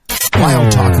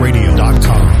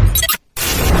wildtalkradio.com.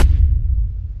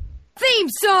 Theme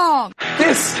song!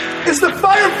 This is the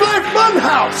Firefly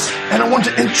Funhouse, and I want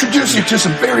to introduce you to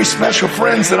some very special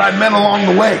friends that I met along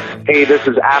the way. Hey, this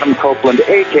is Adam Copeland,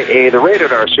 a.k.a. the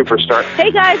Rated R Superstar.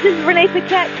 Hey guys, this is Renee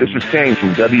Paquette. This is Kane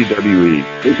from WWE.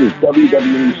 This is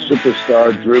WWE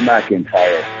Superstar Drew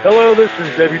McIntyre. Hello, this is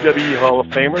WWE Hall of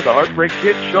Famer, the Heartbreak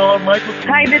Kid, Shawn Michaels.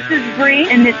 Hi, this is Bree,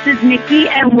 and this is Nikki,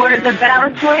 and we're the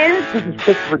Battle Twins. This is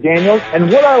Christopher Daniels,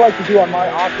 and what I like to do on my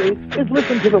off days is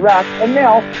listen to the rap, and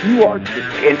now you are too.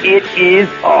 And it is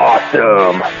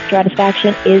awesome.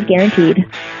 Satisfaction is guaranteed.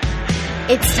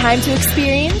 It's time to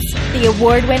experience the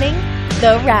award-winning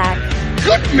The Rack.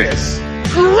 Goodness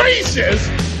gracious,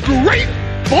 great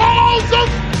balls of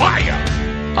fire!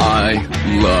 I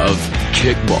love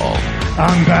kickball.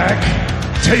 I'm back,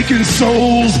 taking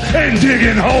souls and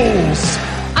digging holes.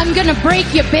 I'm gonna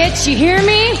break you, bitch, you hear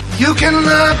me? You can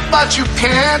love, but you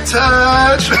can't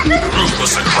touch.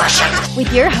 Ruthless aggression.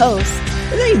 With your host,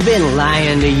 they've been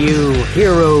lying to you.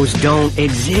 Heroes don't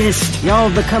exist. Y'all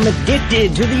become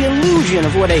addicted to the illusion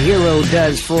of what a hero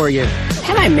does for you.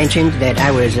 Have I mentioned that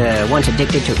I was once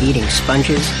addicted to eating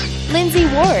sponges? Lindsey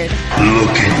Ward.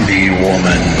 Look at me,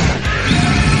 woman.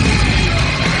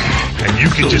 And you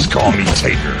can just call me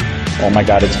Taker. Oh my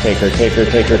God, it's Taker.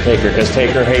 Does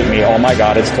Taker hate me? Oh my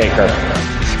God, it's Taker.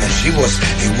 And she was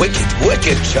a wicked,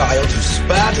 wicked child who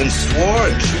spat and swore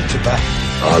and chewed tobacco.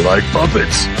 I like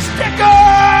puppets. Stickers!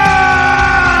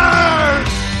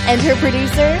 And her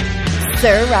producer,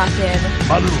 Sir Rockin.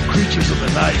 My little creatures of the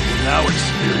night will now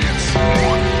experience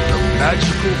the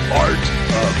magical art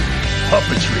of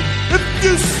puppetry. If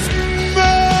you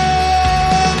smell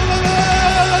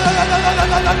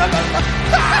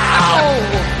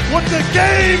what the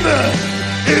game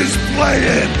is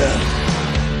playing.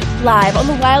 Live on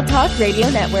the Wild Talk Radio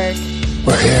Network.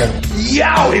 We're here.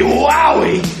 Yowie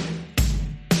wowie!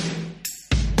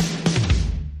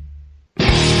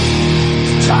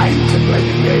 Time to play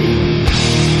the game.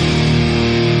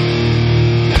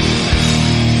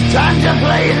 Time to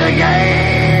play the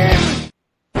game.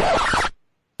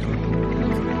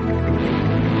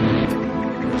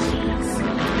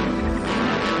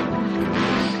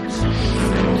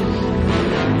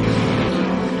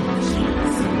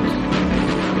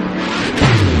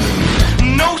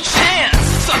 No chance,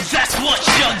 so that's what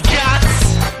you got.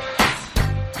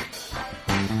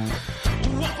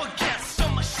 Up against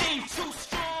some machine too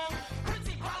strong.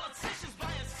 Pretty politicians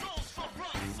buying souls for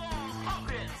run-song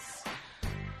puppets.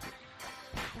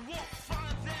 Won't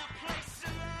find their place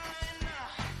in line.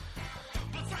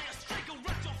 But tie a string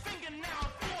around your finger now,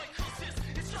 boy, 'cause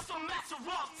it's just a matter of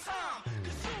time.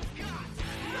 'Cause you've got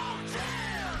no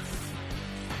chance.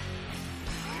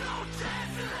 No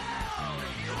chance in hell.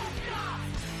 You've got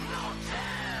no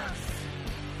chance.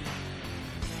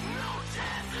 No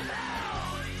chance in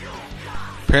hell. You've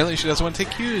got. Apparently she doesn't want to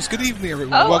take cues. Good evening,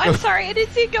 everyone. Oh, Welcome. I'm sorry. I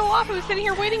didn't see it go off. I was sitting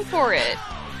here waiting for it.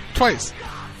 Twice.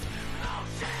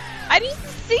 I didn't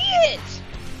see it.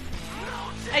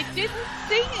 I didn't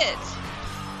see it.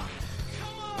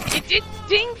 It didn't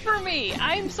ding for me.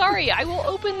 I'm sorry. I will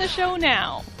open the show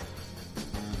now.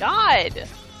 God.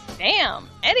 Damn.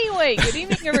 Anyway, good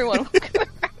evening, everyone. Welcome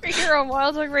back here on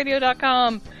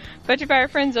wildtalkradio.com. Budget by our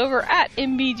friends over at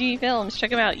MBG Films. Check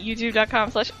them out,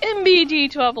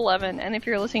 youtube.com/MBG1211. And if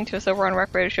you're listening to us over on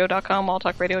recradioshow.com,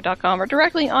 wildtalkradio.com, or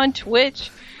directly on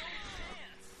Twitch,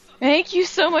 thank you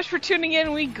so much for tuning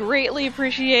in. We greatly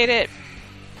appreciate it.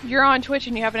 If you're on Twitch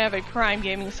and you happen to have a Prime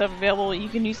Gaming sub available, you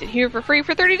can use it here for free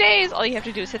for 30 days. All you have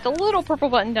to do is hit the little purple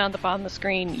button down at the bottom of the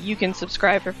screen. You can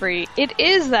subscribe for free. It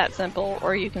is that simple.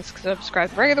 Or you can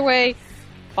subscribe the regular way,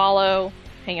 follow,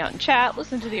 hang out and chat,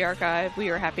 listen to the archive. We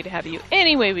are happy to have you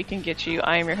any way we can get you.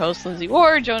 I am your host, Lindsey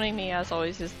Ward. Joining me, as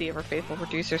always, is the ever-faithful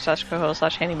producer / co-host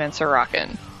 / handyman, Sir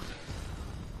Rockin.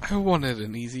 I wanted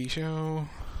an easy show.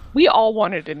 We all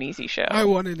wanted an easy show. I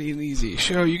wanted an easy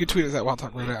show. You can tweet us at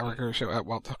wildtalkradio, at recradioshow, at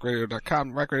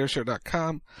wildtalkradio.com,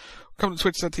 recradioshow.com. Come to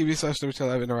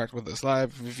twitch.tv/WTLive, interact with us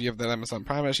live. If you have that Amazon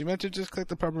Prime, as you mentioned, just click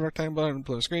the purple rectangle button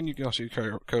below the screen. You can also use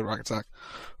code RocketSock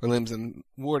or Limbs and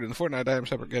Ward in the Fortnite item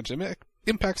shop or Gadget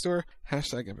Impact Store.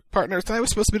 Hashtag Epic Partners. Tonight was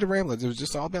supposed to be the Ramblins. It was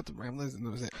just all about the Ramblins, and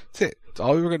that was it. That's it. That's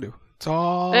all we were going to do. It's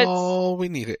all we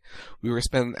needed. We were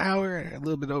spending an hour, a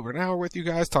little bit over an hour with you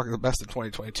guys, talking the best of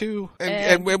 2022.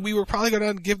 And we were probably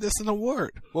going to give this an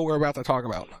award, what we're about to talk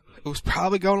about. It was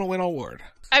probably going to win an award.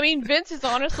 I mean, Vince is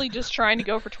honestly just trying to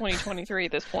go for 2023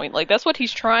 at this point. Like, that's what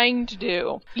he's trying to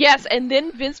do. Yes, and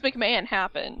then Vince McMahon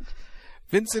happened.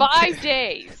 5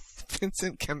 days.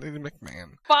 Vincent Kennedy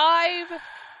McMahon. 5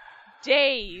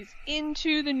 days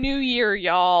into the new year,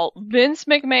 y'all, Vince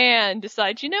McMahon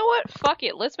decides, you know what? Fuck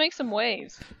it. Let's make some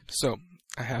waves. So,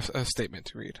 I have a statement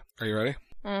to read. Are you ready?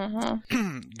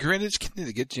 Mm-hmm. Greenwich,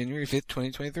 Connecticut, January 5th,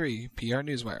 2023. PR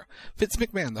Newswire. Vince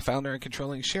McMahon, the founder and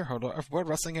controlling shareholder of World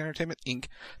Wrestling Entertainment, Inc.,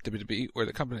 WWE, or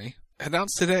the company,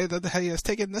 announced today that he has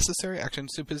taken necessary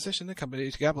actions to position the company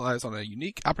to capitalize on a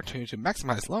unique opportunity to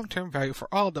maximize long-term value for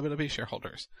all WWE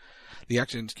shareholders. The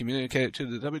actions communicated to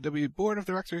the WWE Board of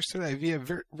Directors today via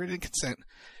written consent,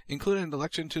 including an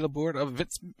election to the board of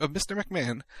Mr.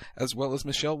 McMahon, as well as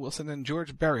Michelle Wilson and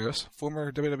George Barrios,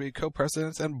 former WWE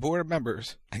co-presidents and board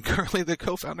members, and currently the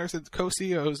co-founders and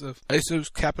co-CEOs of ISO's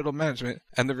Capital Management,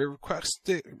 and the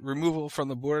requested removal from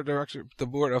the board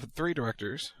of 3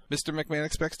 directors. Mr. McMahon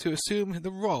expects to assume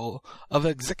the role of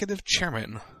executive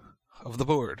chairman of the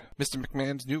board. Mr.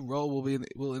 McMahon's new role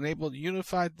will enable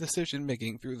unified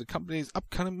decision-making through the company's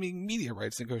upcoming media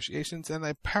rights negotiations and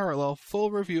a parallel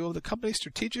full review of the company's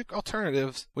strategic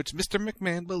alternatives, which Mr.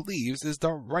 McMahon believes is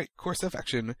the right course of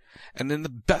action and in the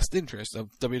best interest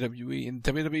of WWE and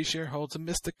WWE shareholders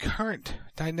amidst the current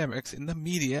dynamics in the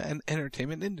media and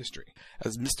entertainment industry.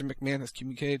 As Mr. McMahon has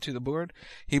communicated to the board,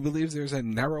 he believes there is a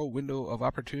narrow window of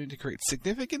opportunity to create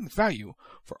significant value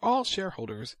for all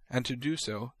shareholders, and to do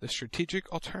so, the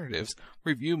strategic alternatives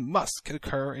review must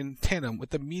occur in tandem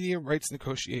with the media rights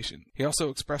negotiation. He also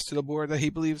expressed to the board that he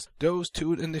believes those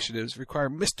 2 initiatives require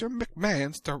Mr.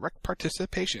 McMahon's direct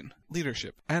participation,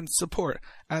 leadership, and support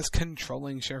as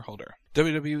controlling shareholder.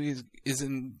 WWE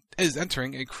is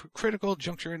entering a critical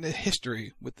juncture in the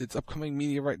history with its upcoming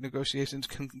media rights negotiations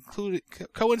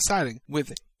coinciding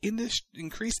with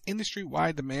increased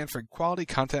industry-wide demand for quality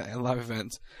content and live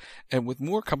events, and with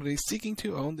more companies seeking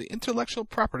to own the intellectual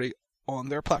property on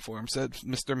their platform, said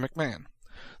Mr. McMahon.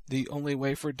 The only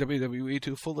way for WWE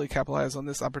to fully capitalize on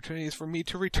this opportunity is for me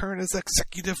to return as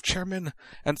executive chairman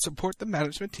and support the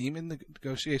management team in the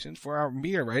negotiations for our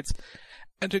media rights,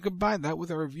 and to combine that with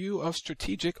a review of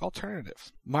strategic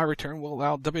alternatives. My return will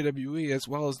allow WWE as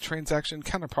well as transaction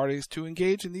counterparties to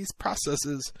engage in these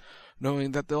processes,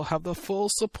 knowing that they'll have the full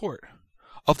support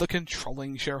of the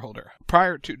controlling shareholder.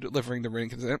 Prior to delivering the written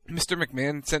consent, Mr.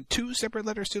 McMahon sent 2 separate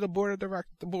letters to the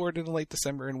board in late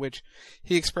December in which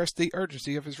he expressed the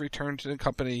urgency of his return to the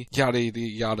company, yada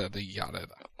yada yada.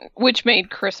 Which made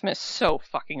Christmas so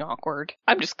fucking awkward.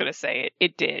 I'm just gonna say it.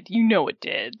 It did. You know it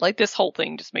did. Like, this whole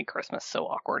thing just made Christmas so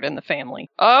awkward in the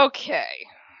family. Okay.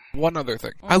 One other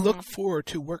thing. I look forward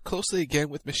to work closely again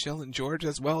with Michelle and George,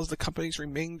 as well as the company's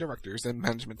remaining directors and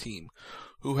management team,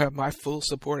 who have my full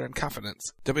support and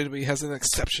confidence. WWE has an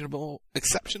exceptional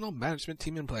management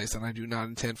team in place, and I do not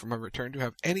intend for my return to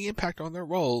have any impact on their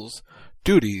roles,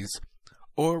 duties,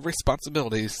 or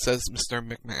responsibilities, says Mr.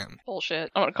 McMahon.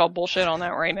 Bullshit. I'm gonna call bullshit on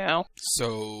that right now.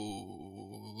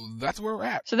 So that's where we're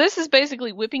at. So this is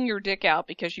basically whipping your dick out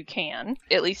because you can,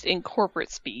 at least in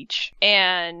corporate speech.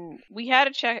 And we had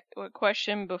a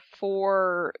question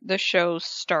before the show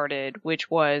started, which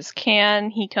was,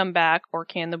 can he come back, or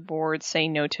can the board say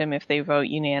no to him if they vote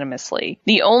unanimously?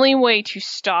 The only way to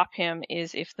stop him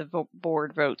is if the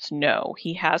board votes no.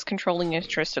 He has controlling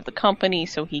interest of the company,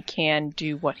 so he can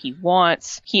do what he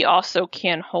wants. He also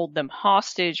can hold them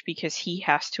hostage because he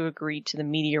has to agree to the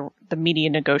media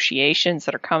negotiations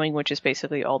that are coming, which is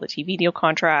basically all the TV deal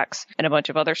contracts and a bunch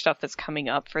of other stuff that's coming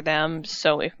up for them.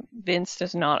 So if Vince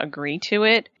does not agree to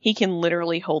it, he can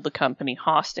literally hold the company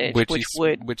hostage, which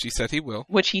he said he will.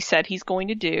 Which he said he's going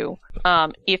to do,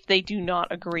 if they do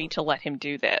not agree to let him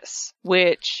do this.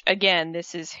 Which, again,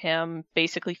 this is him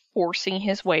basically forcing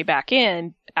his way back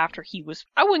in after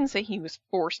I wouldn't say he was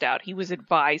forced out, he was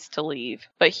advised to leave,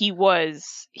 but he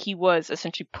was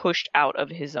essentially pushed out of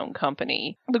his own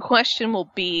company. The question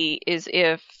will be is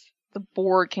if the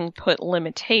board can put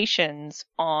limitations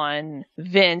on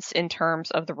Vince in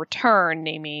terms of the return,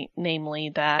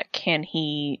 namely that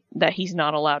he's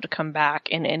not allowed to come back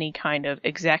in any kind of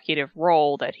executive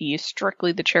role, that he is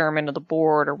strictly the chairman of the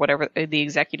board or whatever, the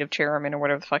executive chairman or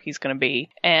whatever the fuck he's going to be,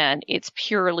 and it's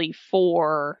purely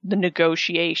for the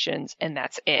negotiations and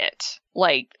that's it.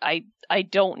 Like, I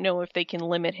don't know if they can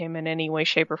limit him in any way,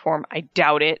 shape, or form. I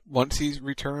doubt it. Once he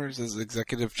returns as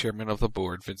executive chairman of the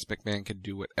board, Vince McMahon can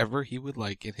do whatever he would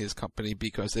like in his company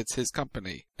because it's his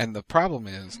company. And the problem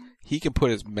is, he can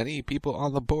put as many people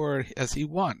on the board as he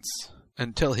wants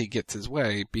until he gets his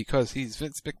way, because he's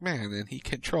Vince McMahon and he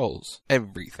controls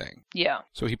everything. Yeah.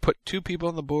 So he put 2 people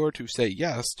on the board to say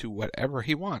yes to whatever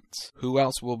he wants. Who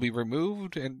else will be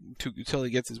removed until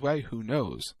he gets his way? Who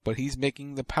knows? But he's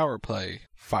making the power play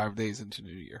 5 days into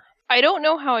New Year. I don't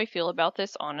know how I feel about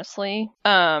this, honestly.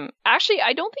 Actually,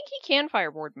 I don't think he can fire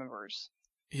board members.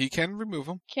 He can remove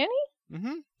them. Can he?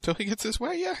 Mm-hmm. So he gets his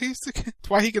way. Yeah, that's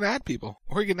why he can add people,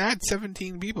 or he can add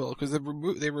 17 people because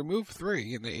they removed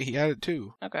 3 and he added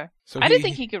 2. Okay. So I didn't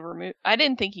think he could remove. I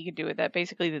didn't think he could do it. That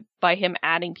basically, by him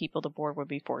adding people, the board would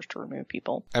be forced to remove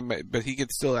people. But he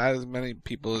could still add as many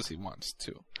people as he wants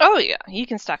to. Oh yeah, he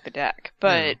can stack the deck.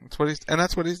 But yeah,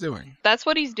 that's what he's doing. That's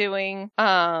what he's doing.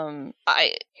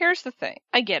 Here's the thing.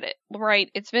 I get it, right?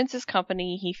 It's Vince's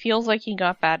company. He feels like he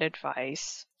got bad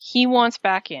advice. He wants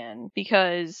back in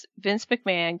because Vince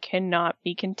McMahon cannot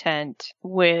be content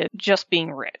with just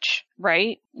being rich,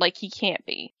 right? Like, he can't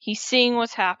be. He's seeing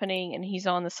what's happening and he's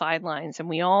on the sidelines, and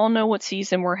we all know what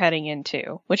season we're heading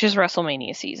into, which is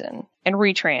WrestleMania season and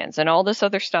retrans and all this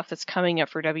other stuff that's coming up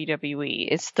for WWE.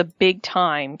 It's the big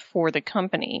time for the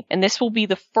company, and this will be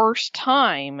the first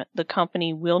time the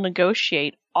company will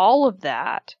negotiate all of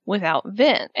that without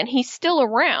Vince. And he's still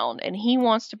around and he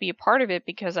wants to be a part of it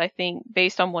because I think,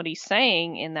 based on what he's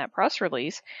saying in that press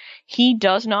release, he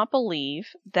does not believe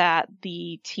that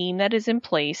the team that is in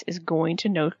place is going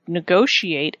to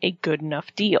negotiate a good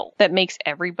enough deal that makes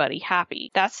everybody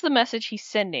happy. That's the message he's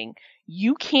sending.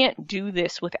 You can't do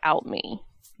this without me.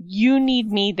 You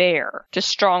need me there to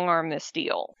strong arm this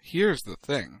deal. Here's the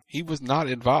thing. He was not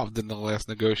involved in the last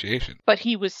negotiation. But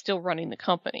he was still running the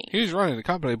company. He was running the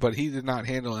company, but he did not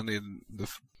handle any of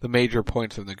the major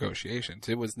points of negotiations.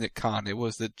 It was Nick Khan. It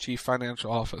was the chief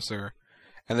financial officer.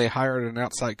 And they hired an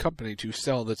outside company to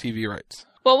sell the TV rights.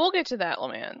 Well, we'll get to that,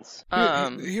 Lamans.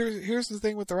 Here's the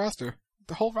thing with the roster.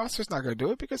 The whole roster's not going to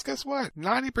do it because guess what?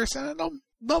 90% of them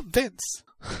love Vince.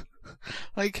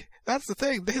 Like, that's the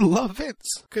thing. They love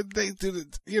Vince. Could they do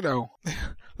it,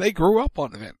 they grew up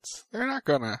on Vince. They're not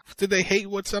gonna. Did they hate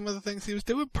what some of the things he was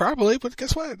doing? Probably, but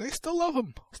guess what? They still love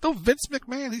him. Still Vince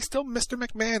McMahon. He's still Mr.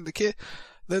 McMahon, the kid,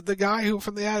 the guy who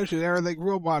from the Attitude Era they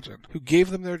grew up watching, who gave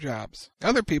them their jobs.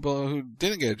 Other people who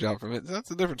didn't get a job from Vince,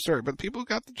 that's a different story. But people who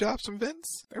got the jobs from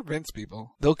Vince, they're Vince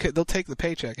people. They'll take the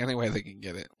paycheck any way they can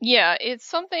get it. Yeah, it's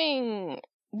something.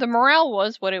 The morale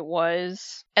was what it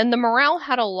was, and the morale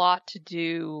had a lot to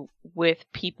do with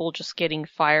people just getting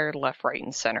fired left, right,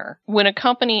 and center. When a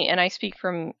company, and I speak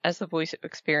from as the voice of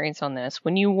experience on this,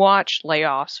 when you watch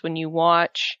layoffs, when you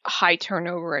watch high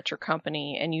turnover at your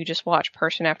company, and you just watch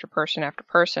person after person after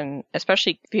person,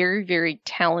 especially very, very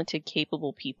talented,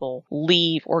 capable people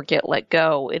leave or get let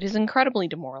go, it is incredibly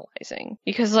demoralizing.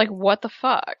 Because, like, what the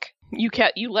fuck?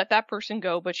 You let that person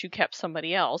go, but you kept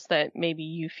somebody else that maybe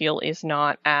you feel is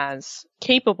not as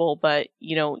capable, but,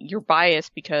 you're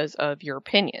biased because of your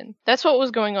opinion. That's what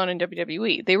was going on in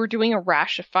WWE. They were doing a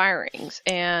rash of firings,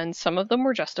 and some of them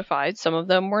were justified, some of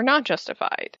them were not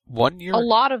justified. A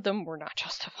lot of them were not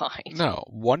justified. No,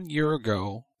 1 year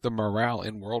ago, the morale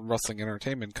in World Wrestling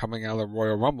Entertainment coming out of the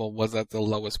Royal Rumble was at the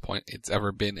lowest point it's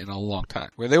ever been in a long time.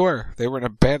 Where they were in a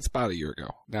bad spot a year ago.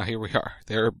 Now here we are.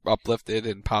 They're uplifted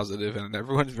and positive, and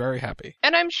everyone's very happy.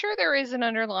 And I'm sure there is an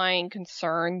underlying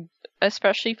concern,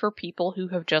 especially for people who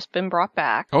have just been brought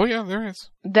back. Oh yeah, there is.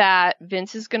 That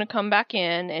Vince is going to come back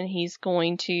in and he's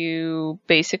going to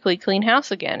basically clean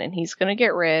house again, and he's going to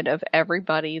get rid of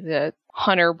everybody that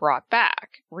Hunter brought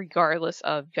back, regardless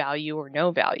of value or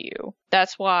no value.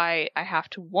 That's why I have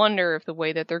to wonder if the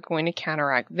way that they're going to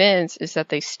counteract Vince is that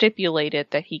they stipulated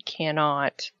that he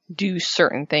cannot do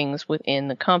certain things within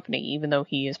the company, even though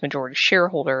he is majority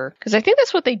shareholder. Because I think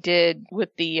that's what they did with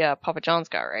the Papa John's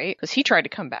guy, right? Because he tried to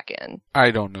come back in.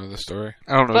 I don't know the story.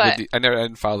 I don't know. I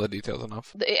didn't follow the details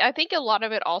enough. I think a lot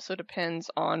of it also depends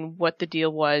on what the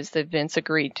deal was that Vince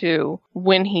agreed to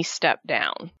when he stepped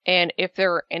down, and if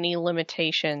there are any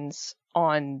limitations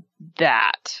on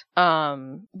that.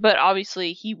 But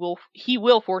obviously he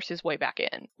will force his way back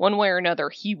in. One way or another,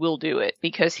 he will do it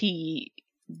because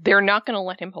they're not going to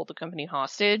let him hold the company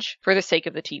hostage for the sake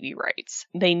of the TV rights.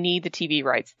 They need the TV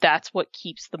rights. That's what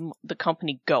keeps the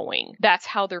company going. That's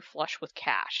how they're flush with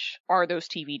cash, are those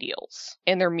TV deals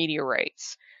and their media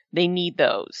rights. They need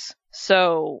those.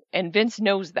 So, and Vince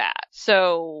knows that.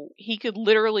 So he could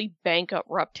literally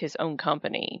bankrupt his own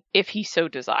company if he so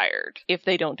desired, if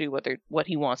they don't do what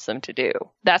he wants them to do.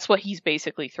 That's what he's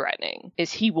basically threatening,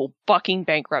 is he will fucking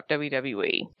bankrupt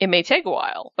WWE. It may take a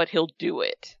while, but he'll do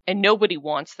it. And nobody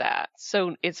wants that.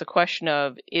 So it's a question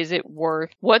of, is it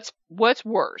worth, what's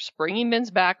worse, bringing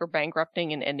Vince back or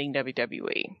bankrupting and ending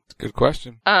WWE? Good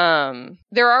question.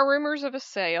 There are rumors of a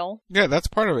sale. Yeah, that's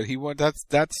part of it.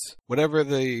 That's whatever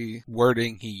the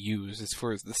wording he used is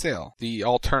for the sale. The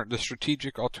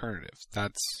strategic alternative.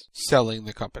 That's selling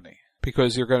the company.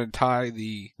 Because you're going to tie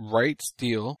the rights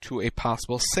deal to a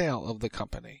possible sale of the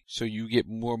company. So you get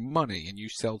more money and you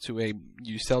sell to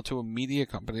a media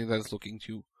company that is looking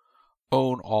to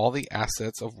own all the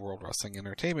assets of World Wrestling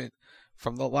Entertainment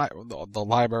from the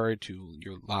library to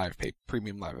your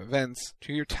premium live events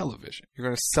to your television. You're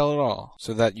going to sell it all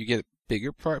so that you get a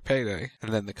bigger payday,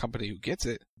 and then the company who gets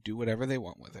it do whatever they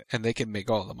want with it, and they can make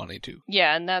all the money too.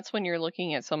 Yeah, and that's when you're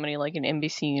looking at somebody like an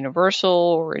NBC Universal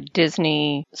or a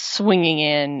Disney swinging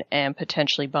in and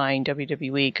potentially buying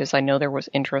WWE, because I know there was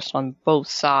interest on both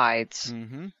sides.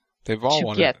 Mm-hmm. They've all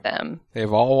wanted get them.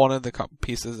 They've all wanted the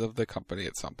pieces of the company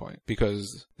at some point,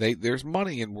 because there's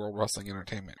money in World Wrestling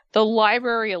Entertainment. The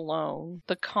library alone,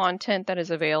 the content that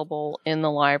is available in the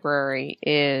library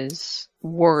is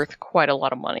worth quite a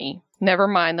lot of money. Never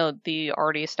mind the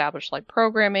already established like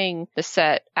programming, the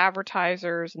set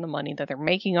advertisers and the money that they're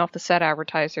making off the set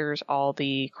advertisers, all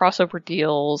the crossover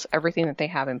deals, everything that they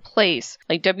have in place.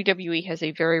 Like WWE has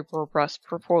a very robust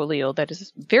portfolio that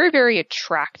is very, very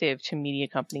attractive to media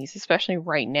companies, especially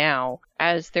right now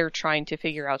as they're trying to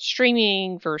figure out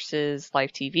streaming versus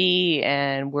live TV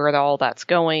and where all that's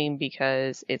going,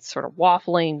 because it's sort of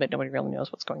waffling, but nobody really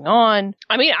knows what's going on.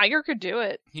 I mean, Iger could do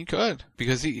it. He could,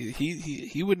 because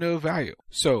he would know value.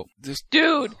 So this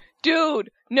dude,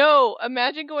 no!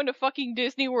 Imagine going to fucking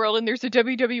Disney World and there's a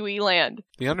WWE land.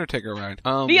 The Undertaker ride.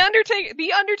 The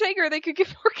Undertaker. They could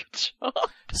give Mark a job.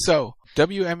 So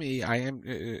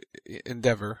WME,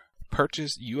 Endeavor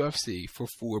purchased UFC for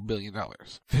 $4 billion.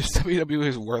 WWE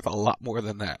is worth a lot more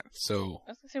than that. So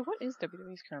I was gonna say, what is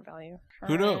WWE's current value?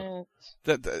 Who knows?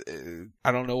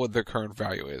 I don't know what their current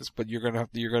value is, but you're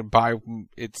gonna buy.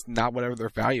 It's not whatever their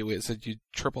value is, that you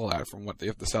triple that from what they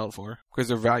have to sell it for, because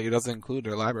their value doesn't include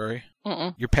their library.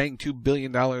 You're paying $2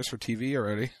 billion for TV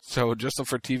already, so just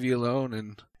for TV alone,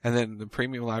 and then the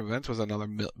premium live events was another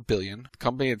billion. The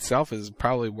company itself is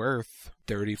probably worth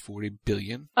 30-40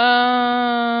 billion.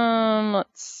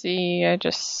 Let's see. I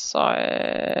just saw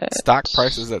it. Stock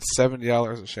price is at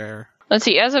 $70 a share. Let's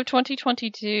see. As of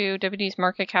 2022, WWE's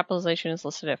market capitalization is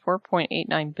listed at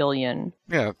 $4.89 billion.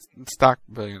 Yeah, stock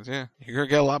billions. Yeah, you're gonna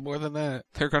get a lot more than that.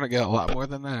 They're gonna get a lot more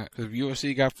than that, because if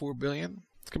UFC got $4 billion,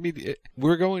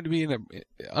 we're going to be in an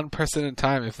unprecedented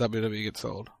time if WWE gets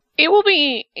sold. It will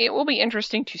be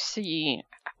interesting to see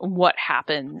what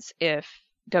happens if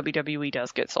WWE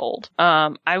does get sold.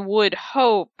 I would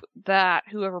hope that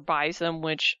whoever buys them,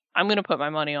 which I'm going to put my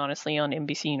money honestly on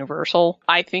NBC Universal,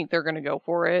 I think they're going to go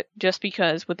for it, just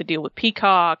because with the deal with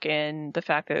Peacock and the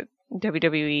fact that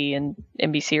WWE and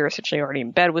NBC are essentially already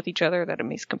in bed with each other, that it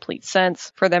makes complete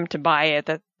sense for them to buy it,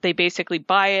 that they basically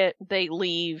buy it, they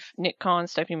leave Nick Khan,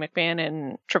 Stephanie McMahon,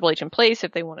 and Triple H in place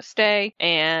if they want to stay,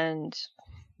 and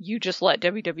you just let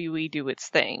WWE do its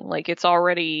thing. Like, it's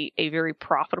already a very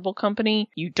profitable company.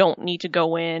 You don't need to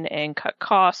go in and cut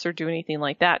costs or do anything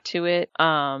like that to it.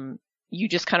 You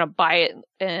just kind of buy it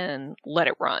and let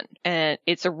it run. And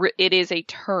it is a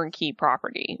turnkey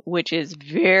property, which is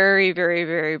very, very,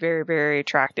 very, very, very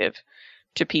attractive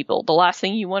to people. The last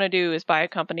thing you want to do is buy a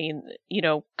company,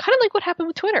 kind of like what happened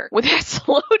with Twitter, where that's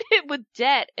loaded with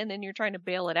debt and then you're trying to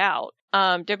bail it out.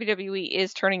 WWE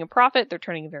is turning a profit. They're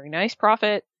turning a very nice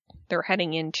profit. They're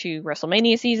heading into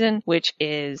WrestleMania season, which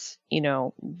is,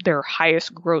 their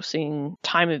highest grossing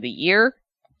time of the year.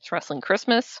 It's Wrestling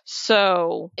Christmas.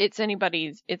 So it's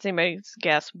anybody's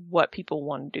guess what people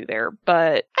want to do there.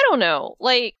 But I don't know.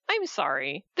 Like, I'm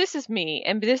sorry. This is me.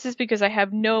 And this is because I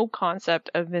have no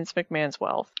concept of Vince McMahon's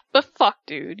wealth. But fuck,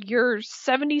 dude. You're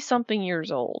 70-something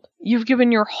years old. You've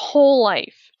given your whole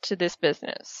life to this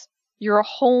business. Your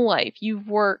whole life. You've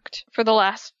worked for the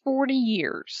last 40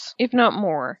 years, if not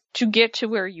more, to get to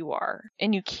where you are.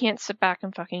 And you can't sit back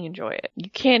and fucking enjoy it.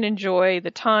 You can't enjoy the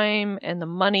time and the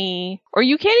money, or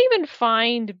you can't even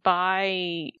find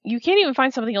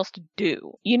something else to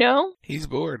do, He's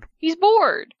bored. He's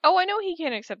bored. Oh, I know he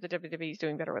can't accept that WWE's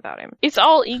doing better without him. It's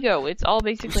all ego. It's all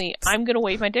basically, I'm gonna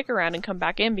wave my dick around and come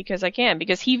back in because I can,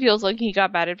 because he feels like he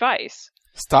got bad advice.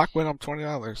 Stock went up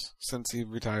 $20 since he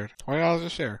retired. $20 a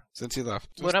share since he left.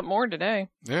 Went up more today.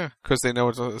 Yeah, because they know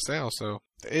it's a sale, so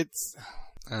it's...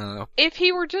 I don't know. If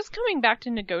he were just coming back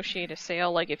to negotiate a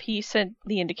sale, like if he sent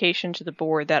the indication to the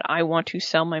board that I want to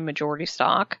sell my majority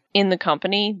stock in the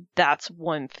company, that's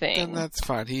one thing. Then that's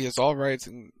fine. He has all rights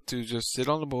to just sit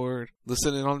on the board,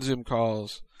 listen in on Zoom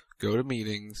calls, go to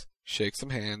meetings, shake some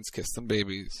hands, kiss some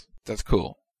babies. That's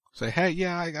cool. Say, hey,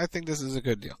 yeah, I think this is a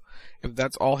good deal. If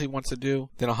that's all he wants to do,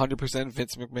 then 100%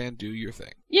 Vince McMahon, do your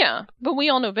thing. Yeah, but we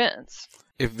all know Vince.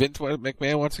 If Vince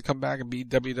McMahon wants to come back and be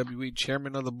WWE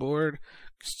chairman of the board,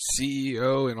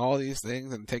 CEO, and all these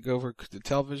things, and take over the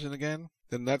television again,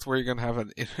 then that's where you're going to have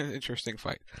an interesting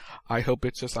fight. I hope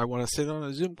it's just, I want to sit on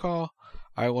a Zoom call.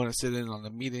 I want to sit in on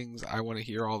the meetings. I want to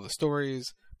hear all the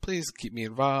stories. Please keep me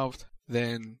involved.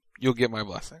 Then you'll get my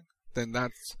blessing. Then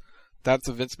That's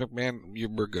a Vince McMahon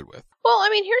we're good with. Well, I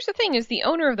mean, here's the thing, is the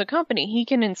owner of the company, he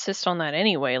can insist on that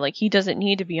anyway. Like, he doesn't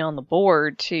need to be on the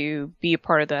board to be a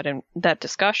part of that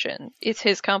discussion. It's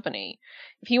his company.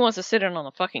 If he wants to sit in on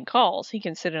the fucking calls, he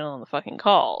can sit in on the fucking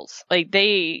calls. Like,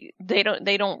 they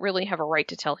don't really have a right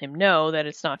to tell him no, that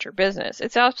it's not your business.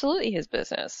 It's absolutely his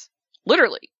business.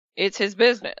 Literally. It's his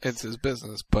business. It's his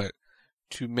business, but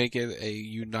to make it a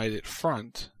united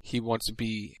front, he wants to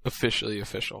be officially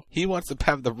official. He wants to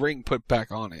have the ring put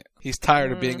back on it. He's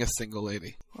tired of being a single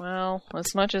lady. Well,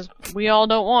 as much as we all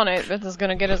don't want it, Vince is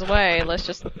going to get his way. Let's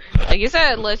just, like you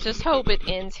said, let's just hope it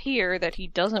ends here, that he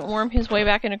doesn't worm his way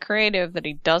back into creative, that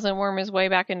he doesn't worm his way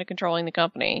back into controlling the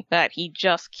company, that he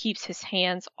just keeps his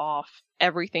hands off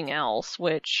everything else,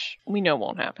 which we know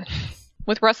won't happen.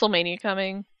 With WrestleMania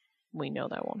coming, we know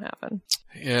that won't happen.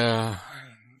 Yeah.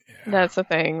 That's the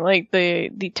thing. Like,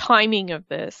 the timing of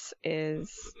this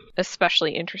is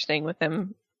especially interesting with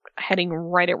them heading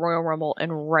right at Royal Rumble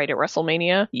and right at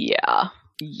WrestleMania. Yeah.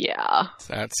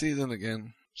 Sad season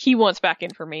again. He wants back in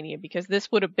for Mania, because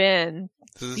this would have been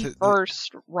the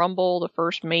first Rumble, the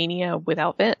first Mania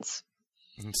without Vince.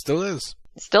 It still is.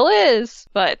 It still is,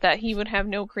 but that he would have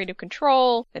no creative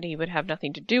control, that he would have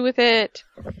nothing to do with it.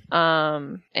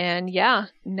 And yeah,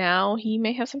 now he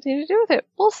may have something to do with it.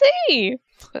 We'll see.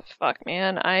 But fuck,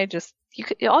 man, all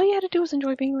you had to do was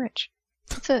enjoy being rich.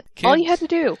 That's it. All you had to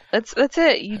do. That's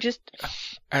it. You just,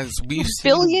 as we've seen,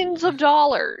 billions of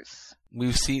dollars.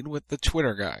 We've seen with the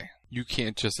Twitter guy. You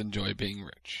can't just enjoy being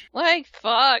rich. Like,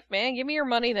 fuck, man, give me your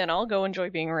money, then I'll go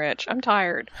enjoy being rich. I'm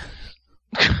tired.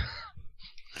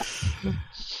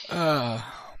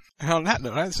 And on that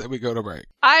note, I say we go to break.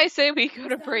 I say we go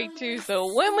to break too,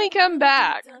 so when we come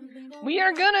back, we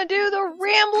are gonna do the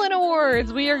Ramblin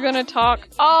Awards. We are gonna talk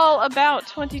all about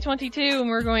 2022, and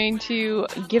we're going to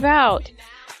give out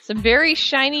some very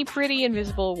shiny, pretty,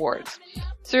 invisible awards.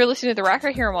 So you're listening to The Rack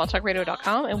right here on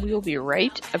WildTalkRadio.com, and we will be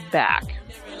right back.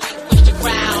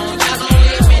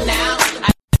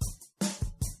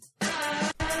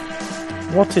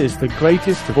 What is the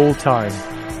greatest of all time?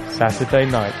 Saturday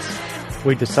nights.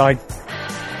 We decide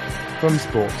from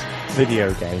sports,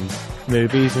 video games,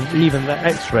 movies, and even the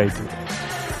X-rated.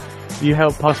 You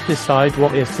help us decide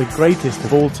what is the greatest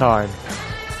of all time.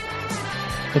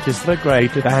 It is the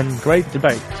great and great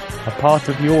debate, a part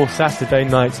of your Saturday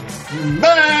night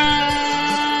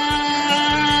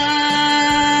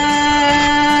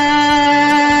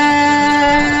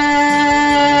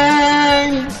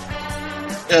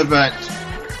event.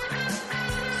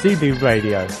 CB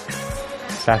Radio.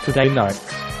 Saturday nights,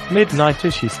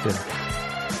 midnight-ish Eastern,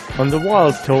 on the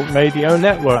Wild Talk Radio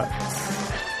Network.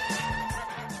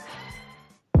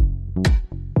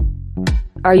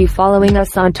 Are you following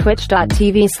us on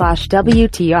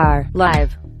twitch.tv/WTR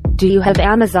Live? Do you have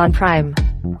Amazon Prime?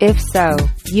 If so,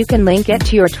 you can link it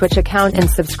to your Twitch account and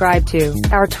subscribe to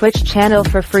our Twitch channel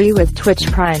for free with Twitch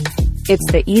Prime.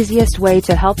 It's the easiest way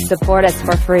to help support us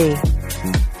for free.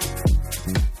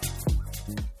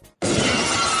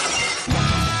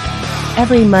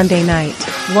 Every Monday night,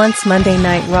 once Monday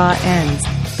Night Raw ends,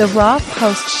 the Raw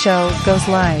Post Show goes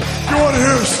live. You want to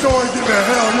hear a story? Give me a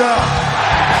hell yeah!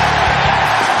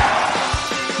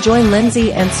 Join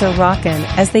Lindsey and Sir Rockin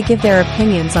as they give their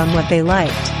opinions on what they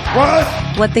liked,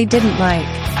 what they didn't like,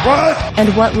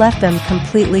 and what left them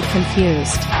completely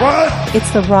confused. It's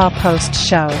the Raw Post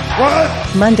Show.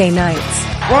 Monday nights,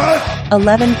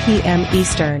 11 p.m.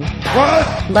 Eastern.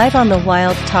 Live on the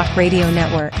Wild Talk Radio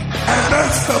Network. And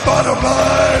that's the bottom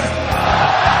line.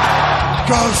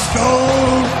 Go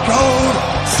Stone Cold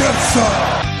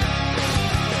Simpson.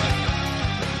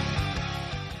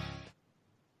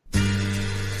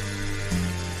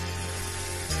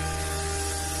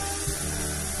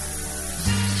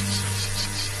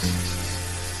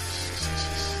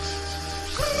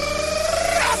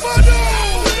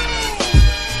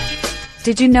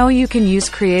 Did you know you can use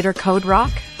creator code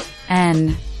ROCK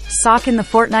and sock in the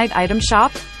Fortnite item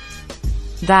shop?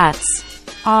 That's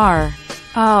ROCKNSOCK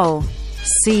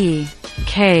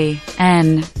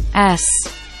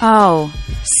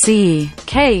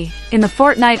in the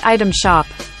Fortnite item shop.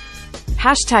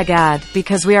 Hashtag ad,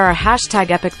 because we are a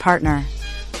hashtag epic partner.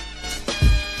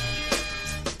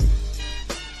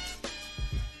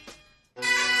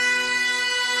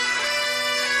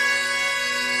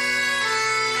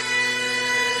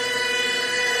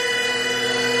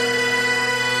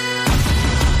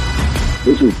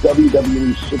 This is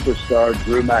WWE superstar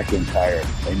Drew McIntyre,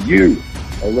 and you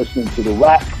are listening to the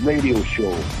Rack Radio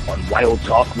Show on Wild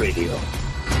Talk Radio.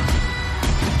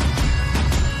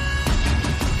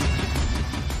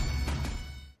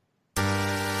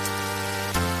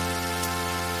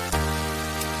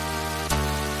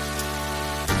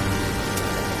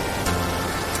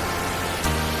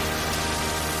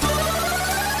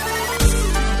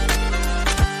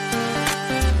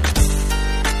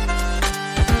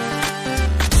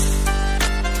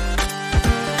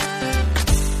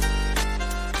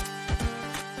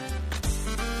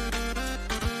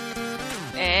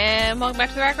 welcome back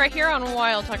to the Rack right here on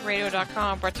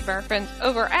WildTalkRadio.com. Brought to you by our friends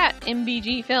over at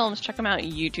MBG Films. Check them out at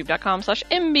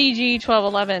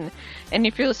YouTube.com/MBG1211. And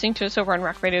if you're listening to us over on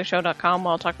RackRadioshow.com,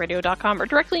 WildTalkRadio.com, or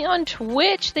directly on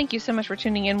Twitch, thank you so much for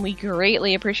tuning in. We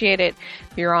greatly appreciate it.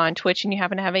 If you're on Twitch and you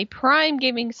happen to have a Prime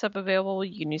Gaming sub available,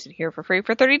 you can use it here for free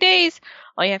for 30 days.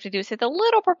 All you have to do is hit the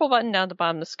little purple button down at the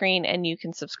bottom of the screen and you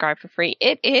can subscribe for free.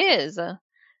 It is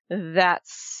that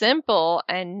simple.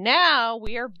 And now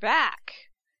we are back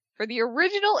for the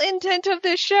original intent of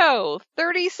this show,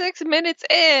 36 minutes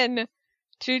in,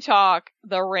 to talk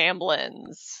the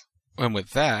Ramblins. And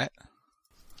with that,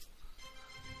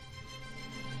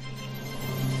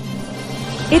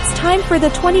 it's time for the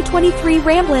 2023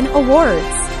 Ramblin Awards.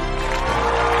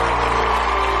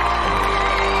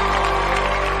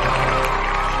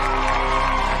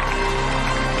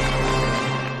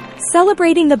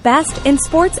 Celebrating the best in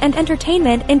sports and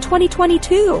entertainment in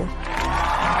 2022.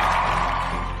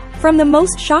 From the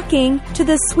most shocking to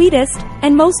the sweetest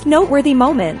and most noteworthy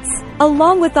moments,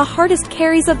 along with the hardest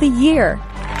carries of the year.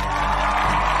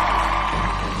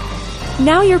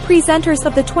 Now your presenters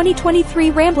of the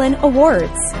 2023 Ramblin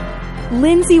Awards,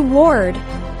 Lindsey Ward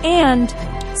and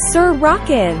Sir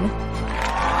Rockin.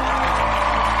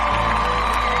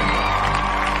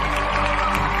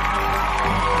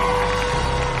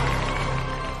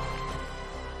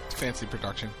 Fancy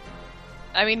production.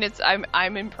 I mean,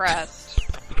 I'm impressed.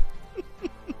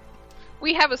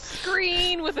 We have a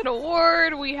screen with an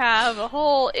award. We have a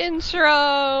whole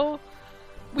intro.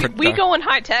 We going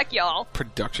high tech, y'all.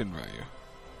 Production value.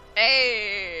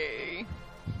 Hey.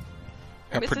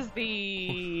 This is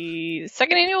the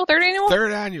second annual, third annual?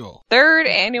 Third annual. Third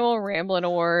annual Ramblin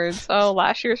Awards. Oh,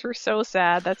 last year's were so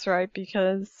sad. That's right,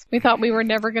 because we thought we were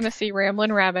never going to see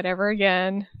Ramblin' Rabbit ever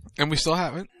again. And we still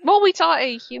haven't. Well, we saw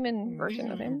a human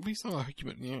version of him. We saw a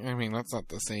human. I mean, that's not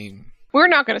the same. We're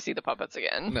not going to see the puppets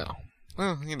again. No.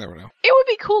 Well, you never know. It would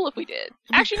be cool if we did.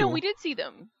 Actually, cool. No, we did see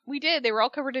them. We did. They were all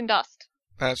covered in dust.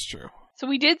 That's true. So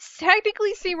we did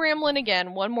technically see Ramblin'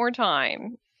 again one more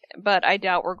time, but I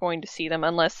doubt we're going to see them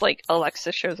unless, like,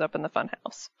 Alexa shows up in the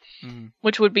funhouse. Mm.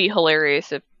 Which would be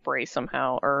hilarious if Bray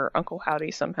somehow, or Uncle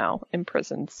Howdy somehow,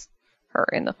 imprisons her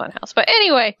in the funhouse. But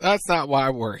anyway. That's not why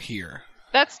we're here.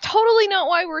 That's totally not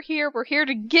why we're here. We're here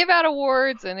to give out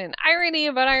awards, and in irony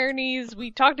about ironies, we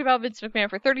talked about Vince McMahon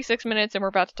for 36 minutes, and we're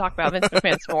about to talk about Vince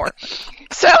McMahon some more.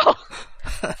 So,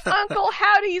 Uncle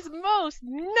Howdy's most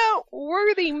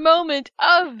noteworthy moment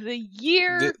of the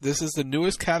year. This is the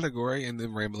newest category in the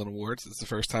Ramblin' Awards. It's the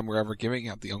first time we're ever giving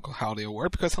out the Uncle Howdy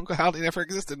Award, because Uncle Howdy never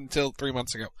existed until 3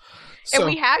 months ago. And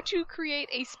we had to create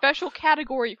a special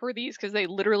category for these, because they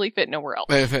literally fit nowhere else.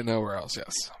 They fit nowhere else,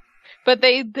 yes. But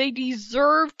they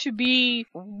deserve to be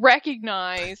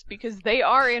recognized because they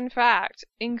are, in fact,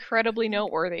 incredibly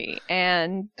noteworthy.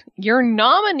 And your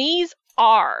nominees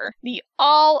are the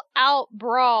All Out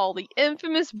Brawl, the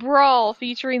infamous brawl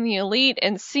featuring the Elite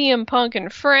and CM Punk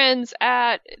and friends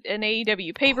at an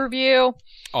AEW pay-per-view.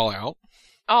 All Out.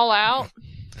 All Out.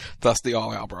 Thus the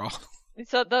All Out Brawl.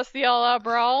 So thus the All Out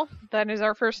Brawl. That is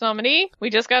our first nominee. We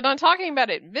just got done talking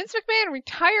about it. Vince McMahon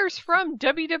retires from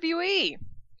WWE.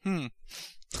 We're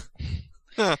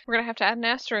gonna have to add an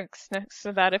asterisk next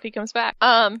to that if he comes back.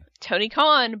 Tony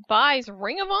Khan buys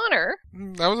Ring of Honor.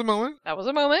 That was a moment. That was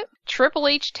a moment. Triple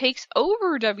H takes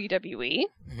over WWE.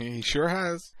 He sure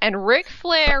has. And Ric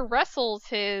Flair wrestles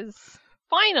his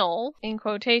final, in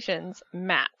quotations,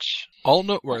 match. All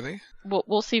noteworthy.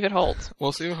 We'll see if it holds.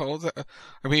 We'll see if it holds.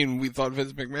 I mean, we thought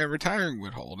Vince McMahon retiring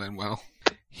would hold, and well,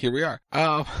 here we are.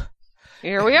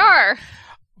 Here we are.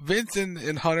 Vince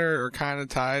and Hunter are kind of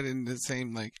tied in the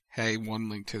same, like, hey, one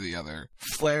link to the other.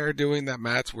 Flair doing that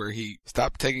match where he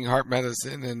stopped taking heart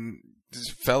medicine and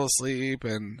just fell asleep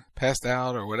and passed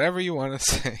out, or whatever you want to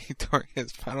say during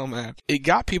his final match. It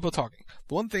got people talking.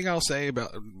 The one thing I'll say about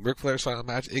Ric Flair's final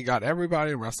match, it got everybody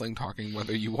in wrestling talking,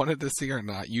 whether you wanted to see or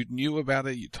not. You knew about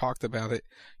it, you talked about it,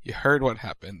 you heard what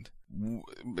happened,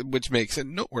 which makes it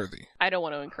noteworthy. I don't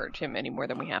want to encourage him any more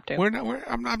than we have to.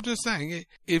 I'm just saying,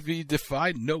 if he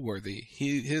defied noteworthy,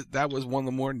 that was one of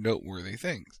the more noteworthy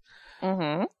things.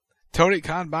 Mm-hmm. Tony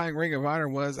Khan buying Ring of Honor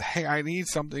was, hey, I need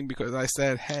something because I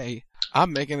said, hey,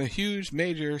 I'm making a huge,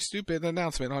 major, stupid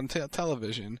announcement on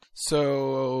television,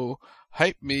 so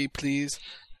hype me, please.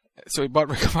 So he bought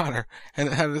Ring of Honor and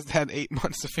had 8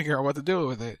 months to figure out what to do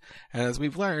with it. And as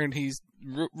we've learned, he's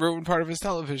ruined part of his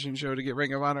television show to get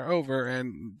Ring of Honor over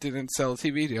and didn't sell a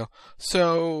TV deal.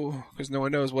 So, because no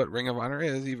one knows what Ring of Honor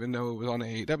is, even though it was on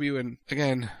AEW. And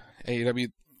again,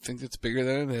 AEW thinks it's bigger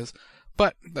than it is.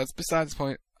 But that's besides the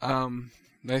point.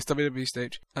 Nice WWE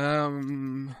stage.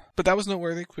 But that was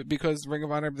noteworthy because Ring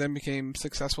of Honor then became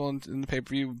successful in the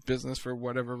pay-per-view business for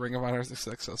whatever Ring of Honor is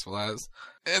successful as.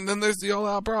 And then there's the All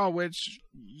Out Brawl, which,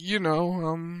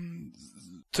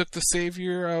 took the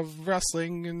savior of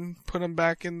wrestling and put him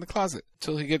back in the closet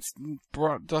till he gets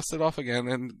dusted off again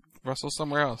and wrestles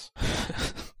somewhere else.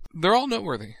 They're all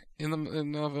noteworthy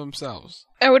in of themselves.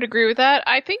 I would agree with that.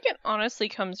 I think it honestly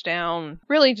comes down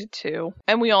really to two.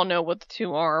 And we all know what the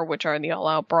two are, which are the All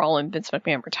Out Brawl and Vince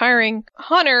McMahon retiring.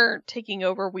 Hunter taking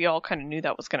over, we all kind of knew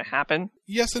that was going to happen.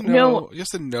 Yes and no.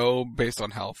 Yes and no based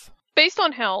on health. Based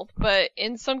on health, but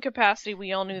in some capacity,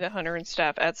 we all knew that Hunter and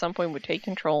Steph at some point would take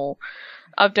control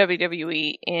of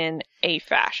WWE in a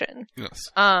fashion. Yes.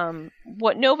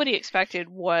 What nobody expected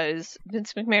was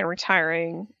Vince McMahon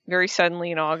retiring very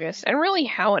suddenly in August, and really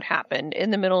how it happened in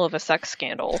the middle of a sex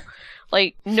scandal.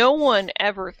 Like, no one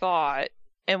ever thought,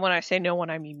 and when I say no one,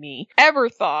 I mean me, ever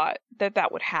thought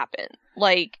that would happen.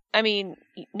 Like, I mean,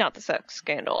 not the sex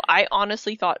scandal. I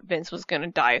honestly thought Vince was going to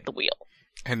die at the wheel.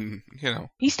 And,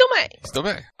 he still may. Still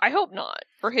may. I hope not,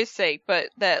 for his sake, but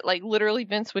that, like, literally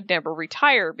Vince would never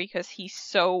retire because he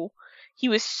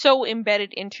was so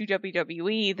embedded into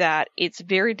WWE that it's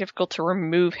very difficult to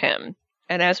remove him.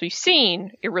 And as we've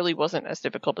seen, it really wasn't as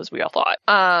difficult as we all thought.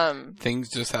 Things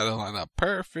just had to line up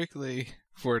perfectly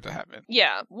for it to happen.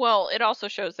 Yeah, well, it also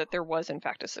shows that there was, in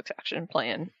fact, a succession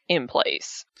plan in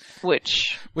place,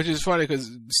 which is funny because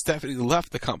Stephanie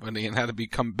left the company and had to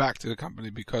come back to the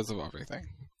company because of everything.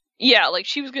 Yeah, like,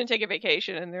 she was going to take a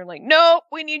vacation, and they're like, nope,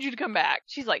 we need you to come back.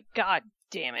 She's like, God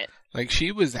damn it. Like,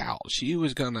 she was out. She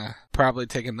was going to probably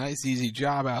take a nice, easy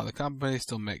job out of the company,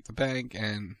 still make the bank,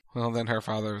 and, well, then her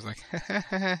father was like,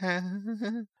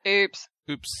 Oops.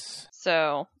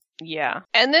 So, yeah.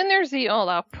 And then there's the All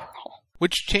Out Brawl.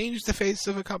 Which changed the face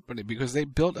of a company because they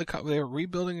were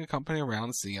rebuilding a company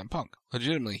around CM Punk.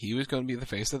 Legitimately, he was going to be the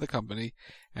face of the company,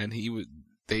 and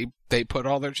they put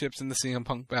all their chips in the CM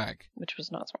Punk bag. Which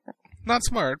was not smart. Not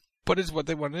smart, but it's what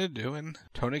they wanted to do, and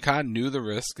Tony Khan knew the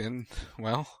risk, and,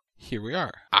 well, here we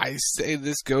are. I say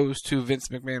this goes to Vince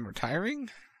McMahon retiring.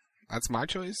 That's my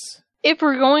choice. If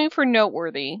we're going for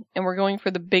noteworthy, and we're going for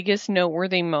the biggest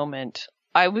noteworthy moment,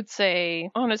 I would say,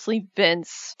 honestly,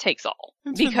 Vince takes all.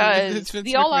 It's Vince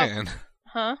the All McMahon.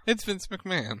 Huh? It's Vince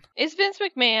McMahon. It's Vince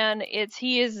McMahon.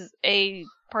 He is a,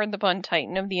 pardon the pun,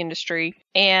 titan of the industry,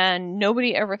 and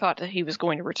nobody ever thought that he was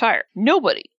going to retire.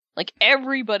 Nobody. Like,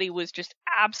 everybody was just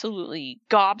absolutely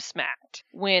gobsmacked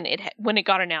when it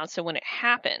got announced and when it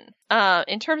happened.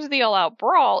 In terms of the All Out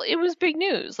Brawl, it was big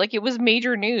news. Like, it was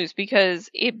major news because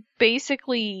it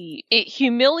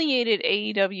humiliated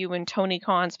AEW and Tony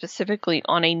Khan specifically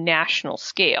on a national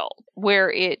scale, where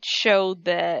it showed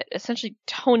that essentially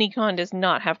Tony Khan does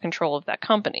not have control of that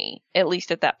company, at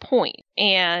least at that point.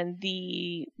 And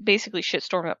the basically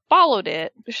shitstorm that followed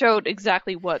it showed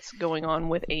exactly what's going on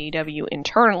with AEW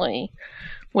internally,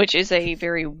 which is a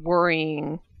very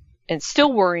worrying and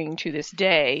still worrying to this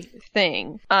day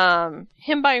thing. Tony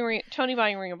buying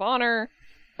Ring of Honor,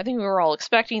 I think we were all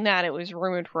expecting that. It was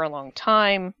rumored for a long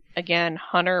time. Again,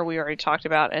 Hunter, we already talked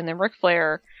about, and then Ric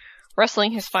Flair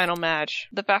wrestling his final match.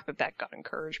 The fact that got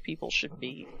encouraged, people should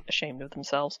be ashamed of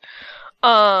themselves.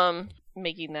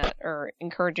 Encouraging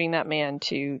that man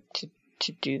to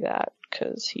do that,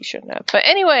 because he shouldn't have. But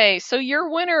anyway, so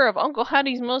your winner of Uncle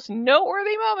Howdy's most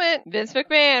noteworthy moment, Vince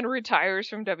McMahon retires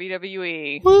from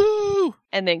WWE. Woo!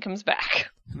 And then comes back.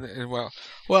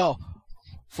 Well,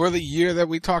 for the year that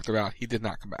we talked about, he did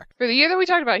not come back. For the year that we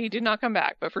talked about, he did not come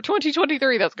back. But for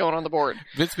 2023, that's going on the board.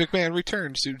 Vince McMahon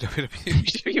returns to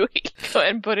WWE. Go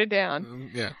ahead and put it down.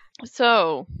 Yeah.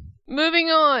 So, moving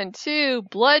on to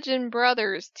Bludgeon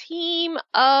Brothers Team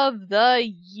of the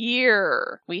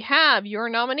Year. We have your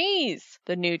nominees: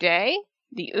 The New Day,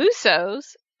 The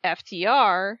Usos,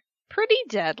 FTR, Pretty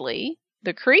Deadly,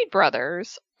 The Creed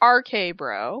Brothers, RK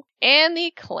Bro, and The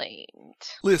Acclaimed.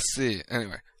 Let's see.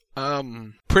 Anyway.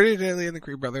 Pretty Deadly and the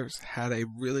Creed Brothers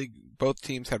both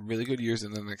teams had really good years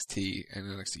in NXT and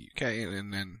NXT UK,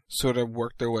 and then sort of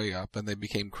worked their way up, and they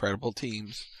became credible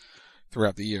teams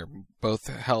throughout the year. Both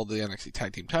held the NXT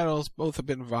tag team titles. Both have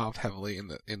been involved heavily in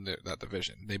that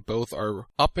division. They both are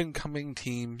up and coming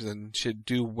teams and should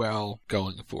do well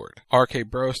going forward. RK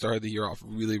Bro started the year off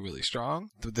really, really strong.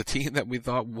 The team that we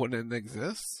thought wouldn't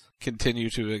exist continue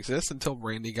to exist until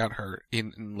Randy got hurt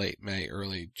in late May,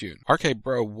 early June. RK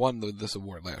Bro won this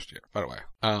award last year, by the way.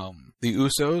 The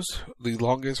Usos, the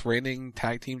longest reigning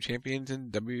tag team champions in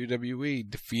WWE,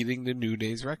 defeating the New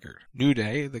Day's record. New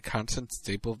Day, the constant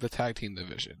staple of the tag team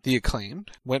division. The Acclaimed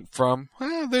went from,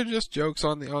 they're just jokes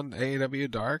on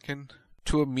AEW Dark, and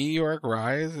to a meteoric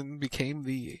rise and became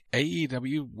the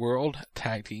AEW World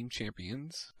Tag Team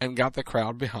Champions and got the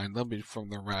crowd behind them from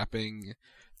their rapping,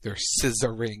 their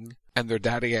scissoring, and their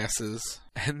daddy asses,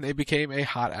 and they became a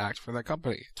hot act for that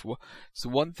company. It's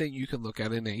one thing you can look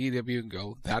at in AEW and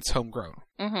go, that's homegrown,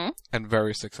 and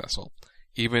very successful.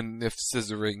 Even if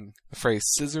the phrase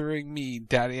 "scissor me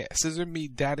daddy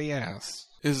ass"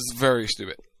 is very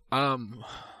stupid.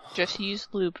 Just use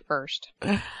lube first.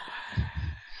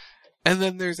 And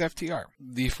then there's FTR.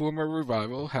 The former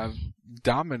Revival have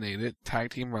dominated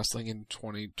tag team wrestling in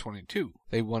 2022.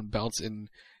 They won belts in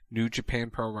New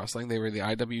Japan Pro Wrestling. They were the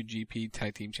IWGP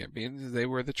Tag Team Champions. They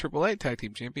were the AAA Tag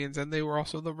Team Champions, and they were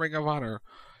also the Ring of Honor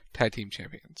Tag Team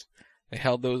Champions. They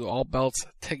held those all belts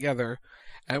together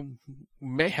and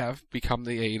may have become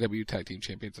the AEW Tag Team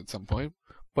Champions at some point,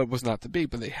 but was not to be.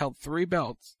 But they held 3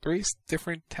 belts, 3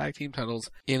 different tag team titles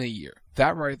in a year.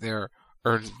 That right there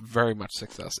earns very much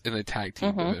success in a tag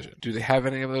team division. Do they have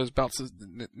any of those belts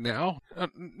now?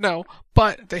 No,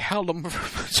 but they held them for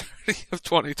the majority of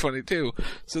 2022.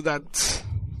 So that's...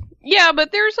 Yeah,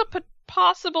 but there's a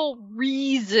possible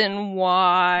reason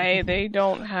why they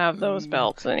don't have those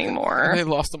belts anymore. And they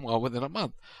lost them all within a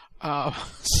month.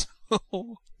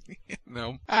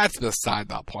 That's beside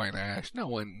the point, Ash. No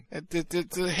one...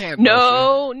 It's a hand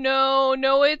motion.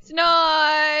 No, it's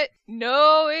not.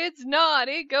 No, it's not.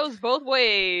 It goes both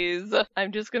ways.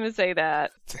 I'm just gonna say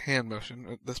that. It's a hand motion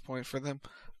at this point for them.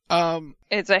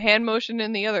 It's a hand motion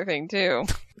in the other thing, too.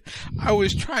 I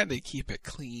was trying to keep it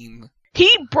clean.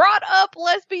 He brought up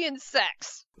lesbian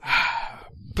sex.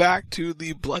 Back to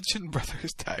the Bludgeon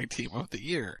Brothers Tag Team of the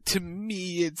Year. To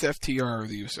me, it's FTR or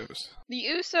the Usos. The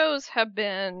Usos have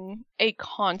been a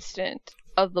constant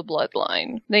of the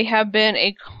bloodline. They have been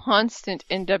a constant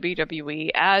in WWE,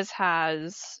 as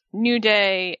has New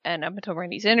Day and up until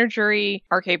Randy's injury,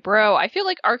 RK Bro. I feel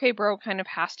like RK Bro kind of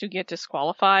has to get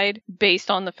disqualified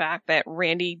based on the fact that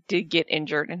Randy did get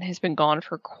injured and has been gone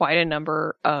for quite a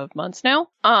number of months now.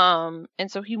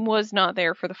 And so he was not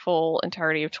there for the full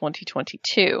entirety of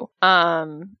 2022.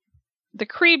 The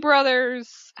Creed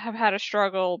brothers have had a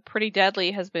struggle. Pretty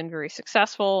Deadly has been very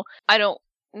successful. I don't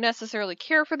necessarily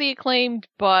care for the Acclaimed,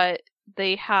 but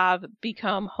they have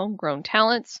become homegrown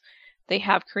talents. They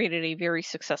have created a very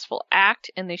successful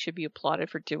act, and they should be applauded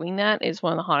for doing that. It is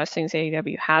one of the hottest things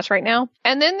AEW has right now.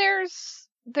 And then there's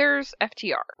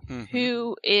FTR,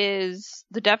 who is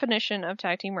the definition of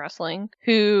tag team wrestling,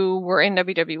 who were in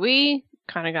WWE,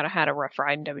 kind of had a rough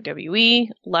ride in WWE,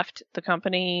 left the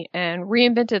company, and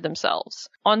reinvented themselves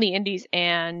on the indies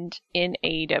and in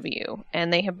AEW.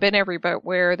 And they have been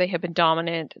everywhere. They have been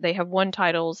dominant. They have won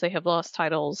titles. They have lost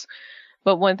titles.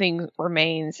 But one thing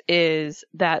remains is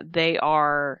that they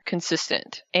are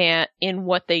consistent and in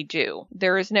what they do.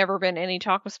 There has never been any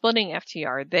talk of splitting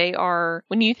FTR. They are,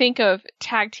 when you think of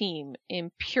tag team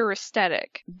in pure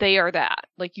aesthetic, they are that.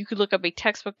 Like, you could look up a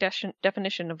textbook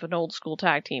definition of an old school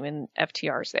tag team and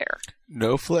FTR's there.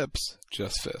 No flips,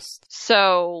 just fists.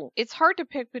 So it's hard to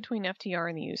pick between FTR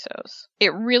and the Usos.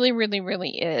 It really, really,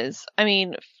 really is. I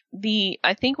mean,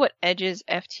 I think what edges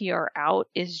FTR out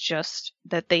is just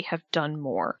that they have done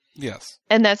more. Yes.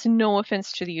 And that's no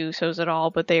offense to the Usos at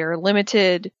all, but they are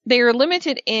limited. They are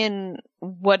limited in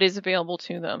what is available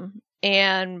to them.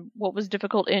 And what was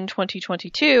difficult in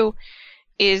 2022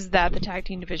 is that the tag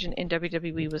team division in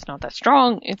WWE was not that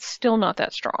strong. It's still not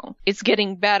that strong. It's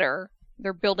getting better.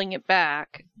 They're building it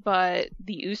back, but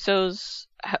the Usos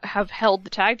have held the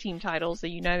tag team titles,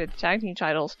 the United Tag Team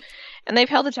titles, and they've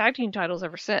held the tag team titles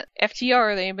ever since.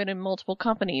 FTR, they have been in multiple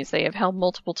companies. They have held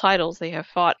multiple titles. They have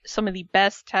fought some of the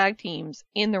best tag teams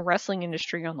in the wrestling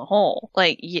industry on the whole.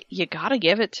 Like, you gotta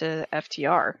give it to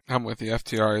FTR. I'm with you.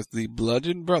 FTR is the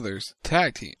Bludgeon Brothers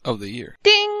Tag Team of the Year.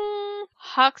 Ding!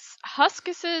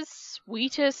 Huskus's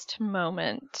sweetest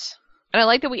moment. And I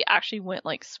like that we actually went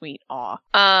like sweet awe.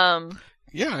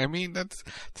 Yeah, I mean, that's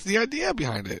the idea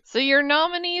behind it. So your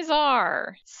nominees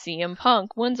are CM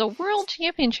Punk wins a world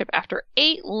championship after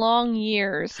 8 long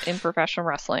years in professional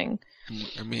wrestling.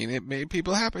 I mean, it made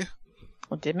people happy.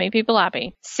 Well, it did make people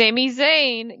happy. Sami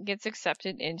Zayn gets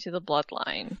accepted into the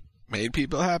Bloodline. Made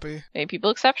people happy. Made people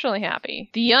exceptionally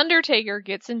happy. The Undertaker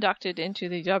gets inducted into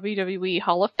the WWE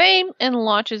Hall of Fame and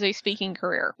launches a speaking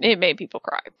career. It made people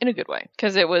cry in a good way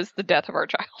because it was the death of our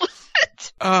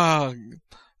childhood.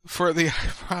 For the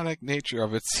ironic nature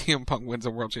of it, CM Punk wins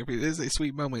a world championship. It is a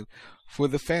sweet moment for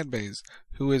the fan base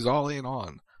who is all in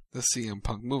on the CM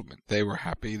Punk movement. They were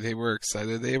happy, they were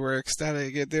excited, they were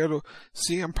ecstatic.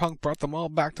 CM Punk brought them all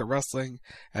back to wrestling,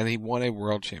 and he won a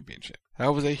world championship.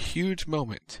 That was a huge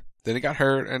moment Then he got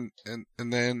hurt, and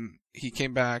then he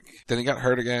came back. Then he got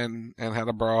hurt again and had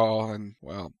a brawl, and,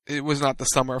 well, it was not the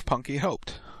summer of Punk he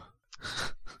hoped.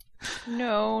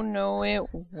 No, it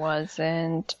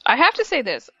wasn't. I have to say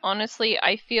this. Honestly,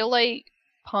 I feel like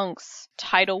Punk's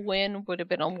title win would have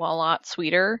been a lot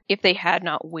sweeter if they had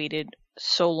not waited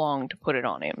so long to put it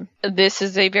on him. This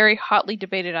is a very hotly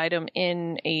debated item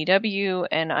in AEW,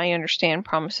 and I understand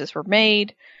promises were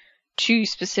made to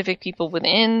specific people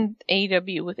within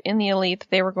AEW, within the Elite, that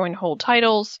they were going to hold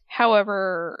titles.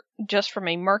 However, just from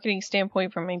a marketing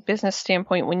standpoint, from a business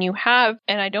standpoint, when you have,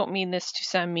 and I don't mean this to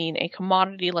sound mean, a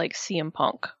commodity like CM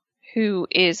Punk, who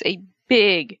is a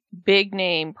big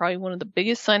name, probably one of the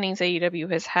biggest signings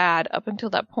AEW has had up until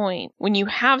that point. When you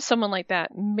have someone like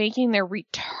that making their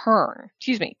return,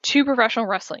 to professional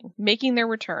wrestling, making their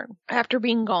return after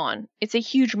being gone, it's a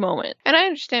huge moment. And I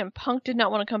understand Punk did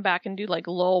not want to come back and do like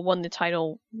Lowell won the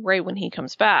title right when he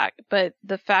comes back, but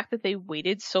the fact that they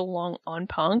waited so long on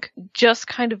Punk just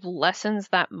kind of lessens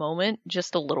that moment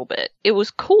just a little bit. It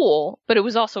was cool, but it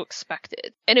was also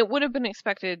expected. And it would have been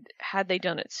expected had they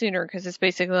done it sooner, because it's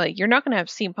basically like, you're not going to have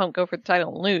CM Punk go for the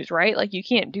title and lose, right? Like, you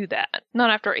can't do that. Not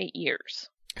after 8 years.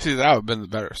 See, that would have been the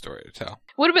better story to tell.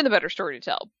 Would have been the better story to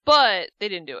tell, but they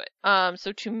didn't do it.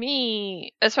 So to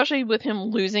me, especially with him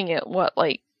losing it,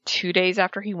 2 days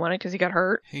after he won it because he got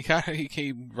hurt?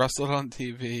 He wrestled on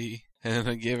TV and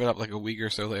then gave it up like a week or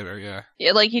so later, yeah.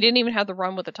 Yeah, like, he didn't even have the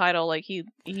run with the title. Like, he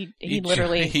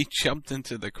literally... He jumped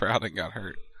into the crowd and got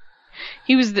hurt.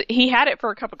 He had it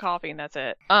for a cup of coffee and that's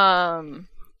it.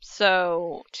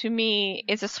 So, to me,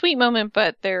 it's a sweet moment,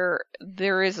 but there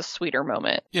is a sweeter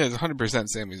moment. Yeah, it's 100%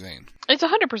 Sami Zayn. It's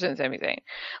 100% Sami Zayn.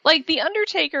 Like, The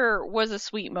Undertaker was a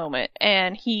sweet moment,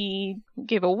 and he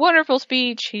gave a wonderful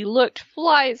speech. He looked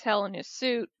fly as hell in his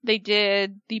suit. They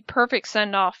did the perfect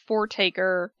send-off for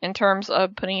Taker in terms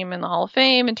of putting him in the Hall of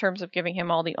Fame, in terms of giving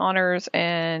him all the honors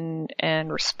and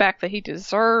respect that he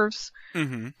deserves.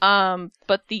 Mm-hmm.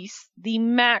 But the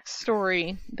Max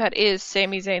story that is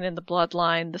Sami Zayn and the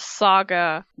Bloodline, the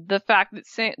saga, the fact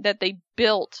that they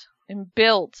built and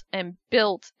built and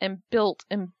built and built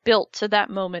and built to that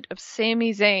moment of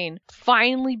Sami Zayn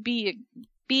finally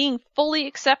being fully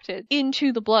accepted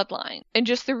into the Bloodline, and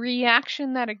just the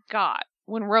reaction that it got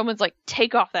when Roman's like,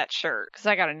 take off that shirt, because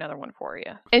I got another one for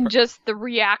you. And just the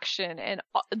reaction and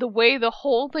the way the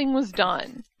whole thing was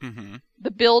done. Mm-hmm.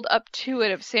 The build up to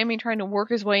it of Sami trying to work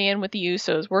his way in with the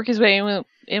Usos, work his way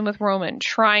in with Roman,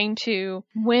 trying to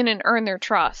win and earn their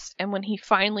trust. And when he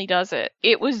finally does it,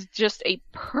 it was just a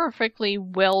perfectly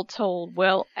well told,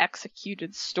 well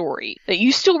executed story that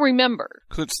you still remember.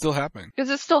 Because it's still happening. Because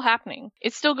it's still happening.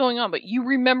 It's still going on, but you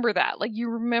remember that. Like, you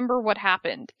remember what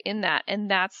happened in that.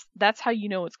 And that's how you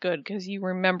know it's good, because you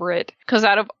remember it. Because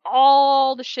out of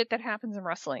all the shit that happens in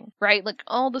wrestling, right? Like,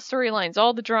 all the storylines,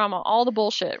 all the drama, all the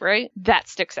bullshit, right? That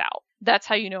sticks out. That's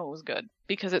how you know it was good,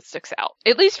 because it sticks out.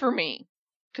 At least for me.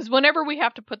 Because whenever we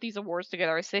have to put these awards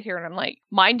together, I sit here and I'm like,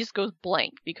 mine just goes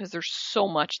blank because there's so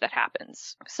much that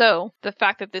happens. So the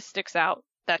fact that this sticks out,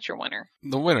 that's your winner.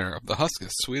 The winner of the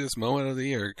Huskers' sweetest moment of the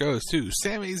year goes to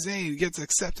Sami Zayn gets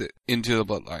accepted into the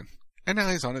Bloodline. And now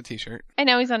he's on a t-shirt. And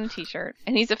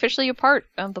he's officially a part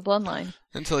of the Bloodline.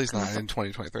 Until he's not in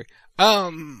 2023.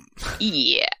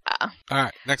 Yeah.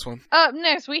 Alright, next one. Up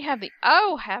next, we have the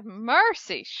Oh Have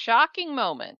Mercy shocking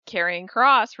moment. Karrion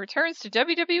Kross returns to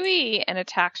WWE and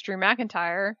attacks Drew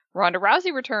McIntyre. Ronda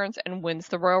Rousey returns and wins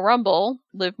the Royal Rumble.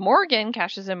 Liv Morgan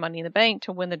cashes in Money in the Bank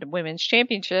to win the Women's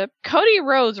Championship. Cody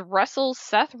Rhodes wrestles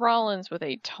Seth Rollins with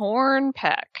a torn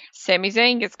pec. Sami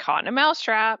Zayn gets caught in a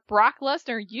mousetrap. Brock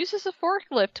Lesnar uses a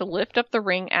forklift to lift up the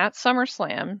ring at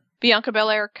SummerSlam. Bianca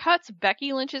Belair cuts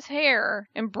Becky Lynch's hair,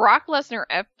 and Brock Lesnar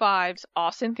F5s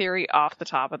Austin Theory off the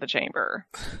top of the chamber.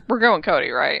 We're going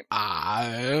Cody, right?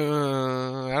 I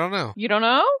don't know. You don't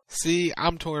know? See,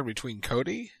 I'm torn between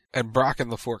Cody and Brock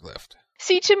and the forklift.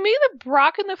 See, to me, the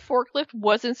Brock and the forklift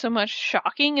wasn't so much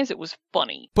shocking as it was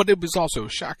funny. But it was also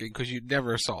shocking because you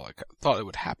never thought it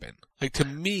would happen. Like, to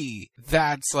me,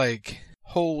 that's like,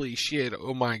 holy shit,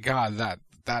 oh my god,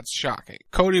 that's shocking.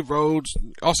 Cody Rhodes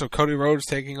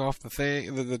taking off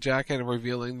the jacket and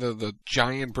revealing the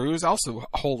giant bruise. Also,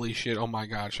 holy shit, oh my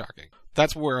god, shocking.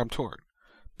 That's where I'm torn.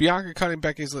 Bianca cutting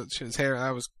Becky's hair,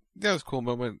 that was a cool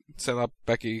moment. Set up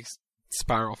Becky's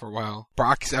spiral for a while.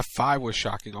 Brock's F5 was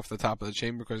shocking off the top of the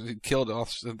chamber because he killed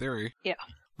Austin Theory. Yeah.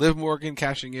 Liv Morgan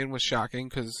cashing in was shocking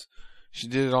because she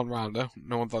did it on Ronda.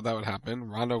 No one thought that would happen.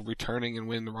 Ronda returning and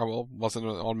winning the Rumble wasn't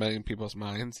on many people's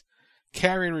minds.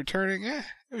 Karrion returning, it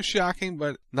was shocking,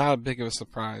 but not a big of a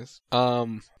surprise.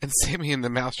 And Sami in the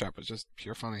mousetrap was just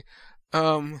pure funny.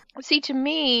 See, to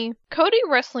me, Cody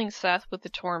wrestling Seth with the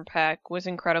torn pec was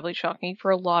incredibly shocking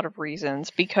for a lot of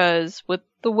reasons, because with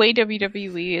the way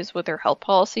WWE is with their health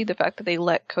policy, the fact that they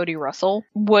let Cody wrestle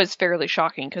was fairly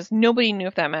shocking, because nobody knew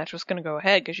if that match was going to go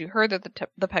ahead, because you heard that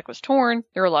the pec was torn.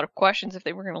 There were a lot of questions if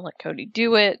they were going to let Cody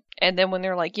do it, and then when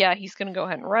they're like, yeah, he's going to go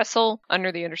ahead and wrestle,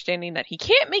 under the understanding that he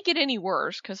can't make it any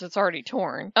worse, because it's already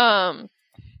torn.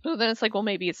 So then it's like, well,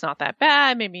 maybe it's not that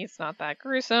bad, maybe it's not that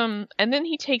gruesome. And then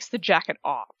he takes the jacket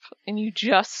off, and you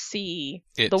just see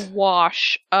the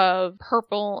wash of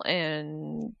purple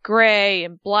and gray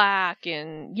and black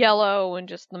and yellow and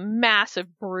just the massive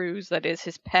bruise that is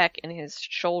his pec and his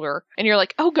shoulder. And you're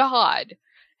like, oh God.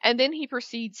 And then he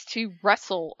proceeds to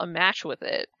wrestle a match with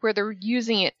it, where they're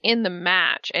using it in the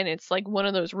match, and it's like one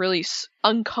of those really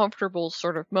uncomfortable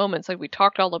sort of moments, like we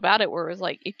talked all about it, where it was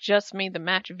like, it just made the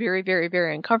match very, very,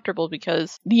 very uncomfortable,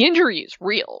 because the injury is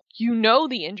real. You know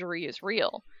the injury is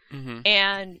real. Mm-hmm.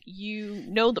 And you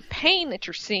know the pain that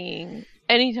you're seeing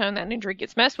anytime that injury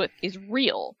gets messed with is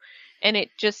real. And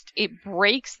it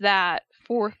breaks that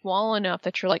fourth wall enough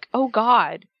that you're like, oh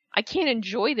God, I can't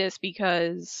enjoy this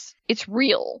because it's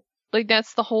real. Like,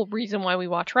 that's the whole reason why we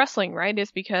watch wrestling, right?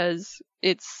 Is because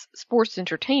it's sports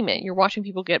entertainment. You're watching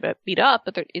people get beat up,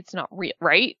 but it's not real,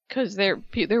 right? Because there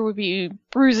would be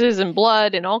bruises and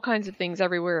blood and all kinds of things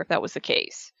everywhere if that was the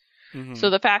case. Mm-hmm. So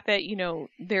the fact that,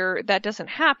 that doesn't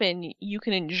happen, you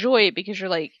can enjoy it because you're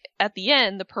like, at the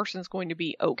end, the person's going to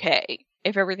be okay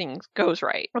if everything goes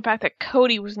right. The fact that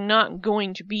Cody was not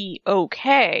going to be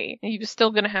okay, and he was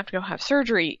still going to have go have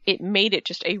surgery, it made it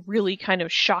just a really kind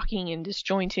of shocking and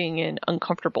disjointing and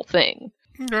uncomfortable thing.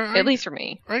 At least for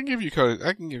me. I can give you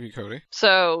Cody.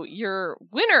 So, your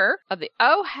winner of the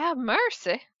Oh Have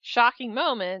Mercy shocking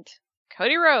moment,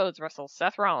 Cody Rhodes wrestles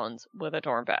Seth Rollins with a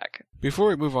torn pec. Before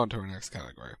we move on to our next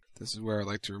category, this is where I'd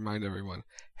like to remind everyone,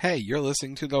 hey, you're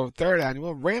listening to the 3rd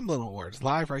annual Ramblin Awards,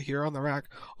 live right here on the rack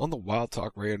on the Wild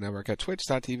Talk Radio Network at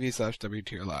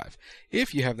twitch.tv/WTRLive.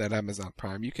 If you have that Amazon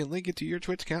Prime, you can link it to your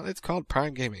Twitch account. It's called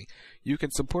Prime Gaming. You can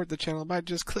support the channel by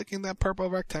just clicking that purple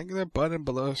rectangular button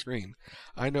below the screen.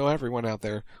 I know everyone out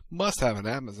there must have an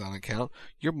Amazon account.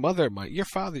 Your mother might, your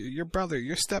father, your brother,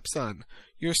 your stepson,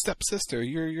 your stepsister,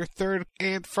 your third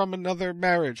aunt from another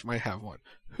marriage might have one.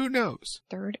 Who knows?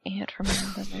 Third aunt from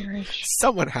another marriage.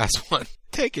 Someone has one.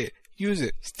 Take it. Use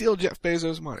it. Steal Jeff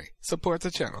Bezos' money. Support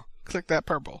the channel. Click that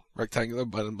purple rectangular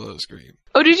button below the screen.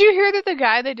 Oh, did you hear that the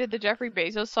guy that did the Jeffrey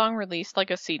Bezos song released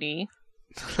like a CD?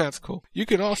 That's cool. You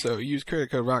can also use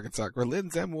credit code ROCKETSOCK for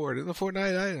Lindsey Ward in the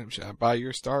Fortnite item shop. Buy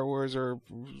your Star Wars or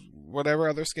whatever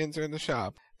other skins are in the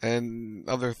shop and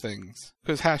other things.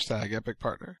 Because hashtag epic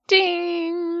partner.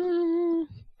 Ding!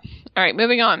 Alright,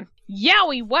 moving on.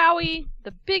 Yowie wowie!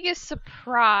 The biggest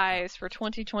surprise for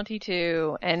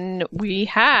 2022. And we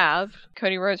have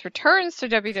Cody Rhodes returns to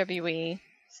WWE.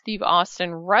 Steve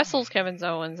Austin wrestles Kevin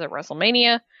Owens at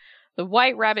WrestleMania. The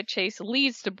White Rabbit chase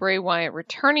leads to Bray Wyatt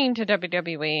returning to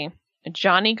WWE.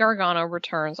 Johnny Gargano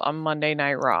returns on Monday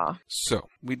Night Raw. So,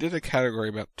 we did a category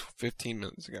about 15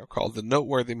 minutes ago called the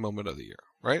Noteworthy Moment of the Year,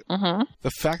 right? Mm-hmm.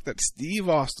 The fact that Steve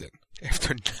Austin,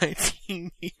 after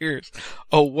 19 years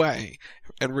away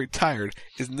and retired,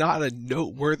 is not a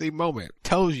noteworthy moment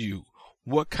tells you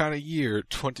what kind of year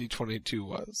 2022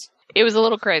 was. It was a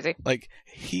little crazy. Like,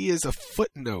 he is a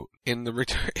footnote in the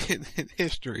in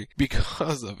history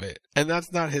because of it. And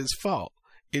that's not his fault.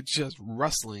 It's just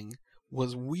wrestling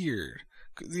was weird.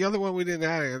 The other one we didn't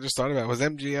add, I just thought about, was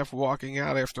MJF walking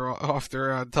out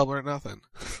after Double or Nothing.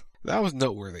 That was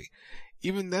noteworthy.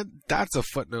 Even that's a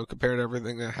footnote compared to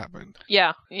everything that happened.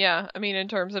 Yeah. I mean, in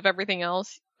terms of everything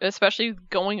else, especially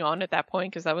going on at that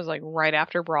point, because that was like right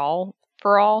after Brawl.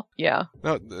 For all, yeah.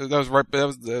 No, that was right. That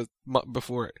was the month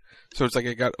before it, so it's like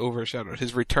it got overshadowed.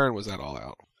 His return was at All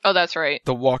Out. Oh, that's right.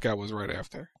 The walkout was right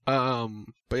after.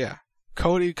 But yeah,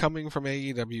 Cody coming from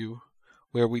AEW,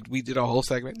 where we did a whole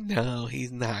segment. No,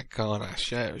 he's not gonna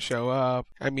show up.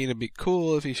 I mean, it'd be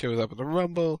cool if he shows up at the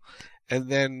Rumble. And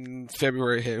then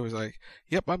February hit. It was like,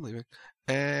 yep, I'm leaving,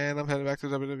 and I'm heading back to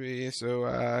WWE.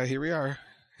 So here we are.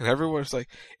 And everyone was like,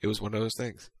 it was one of those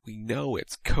things. We know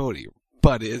it's Cody.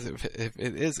 But if it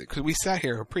isn't, because we sat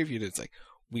here and previewed it, it's like,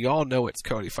 we all know it's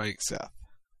Cody fighting Seth.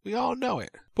 We all know it.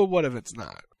 But what if it's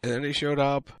not? And then he showed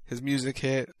up, his music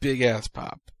hit, big ass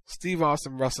pop. Steve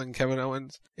Austin wrestling Kevin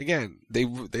Owens. Again, they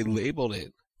labeled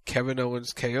it Kevin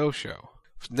Owens KO show.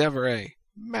 It was never a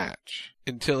match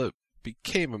until it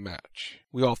became a match.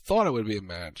 We all thought it would be a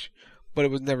match, but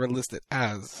it was never listed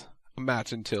as a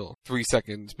match until 3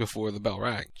 seconds before the bell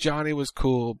rang. Johnny was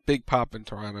cool, big pop in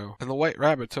Toronto, and the White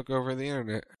Rabbit took over the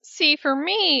internet. See, for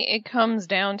me, it comes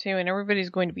down to, and everybody's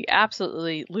going to be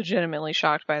absolutely, legitimately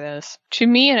shocked by this, to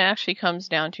me it actually comes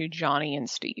down to Johnny and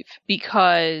Steve.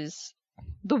 Because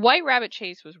the White Rabbit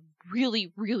chase was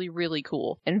really, really, really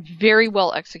cool and very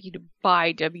well executed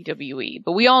by WWE.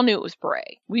 But we all knew it was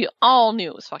Bray. We all knew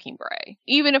it was fucking Bray.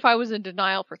 Even if I was in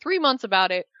denial for 3 months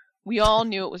about it, we all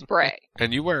knew it was Bray.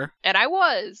 And you were. And I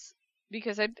was.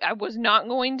 Because I was not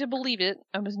going to believe it.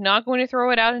 I was not going to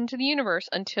throw it out into the universe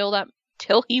until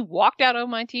he walked out on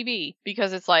my TV.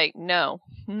 Because it's like, no,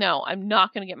 I'm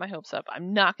not going to get my hopes up.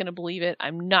 I'm not going to believe it.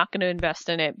 I'm not going to invest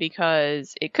in it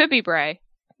because it could be Bray.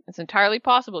 It's entirely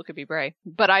possible it could be Bray.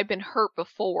 But I've been hurt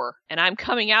before, and I'm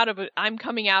coming out of it. I'm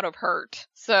coming out of hurt.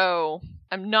 So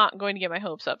I'm not going to get my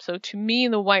hopes up. So to me,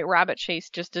 the White Rabbit chase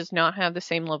just does not have the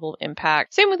same level of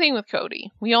impact. Same thing with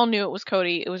Cody. We all knew it was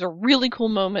Cody. It was a really cool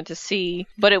moment to see,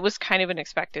 but it was kind of an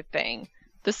expected thing.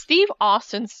 The Steve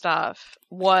Austin stuff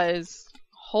was,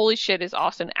 holy shit, is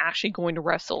Austin actually going to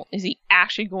wrestle? Is he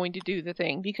actually going to do the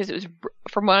thing? Because it was,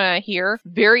 from what I hear,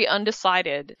 very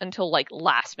undecided until like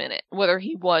last minute, whether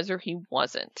he was or he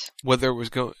wasn't. Whether it was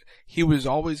he was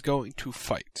always going to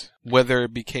fight. Whether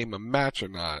it became a match or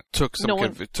not took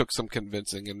some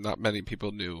convincing, and not many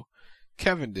people knew.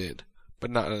 Kevin did,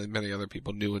 but not many other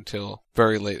people knew until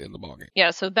very late in the ballgame.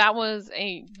 Yeah, so that was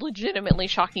a legitimately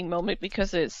shocking moment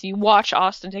because you watch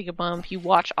Austin take a bump, you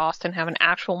watch Austin have an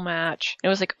actual match. It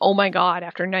was like, oh my god,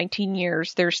 after 19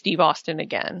 years, there's Steve Austin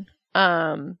again.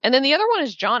 And then the other one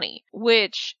is Johnny,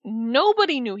 which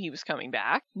nobody knew he was coming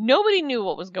back. Nobody knew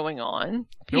what was going on.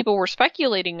 People were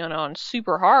speculating on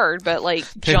super hard, but like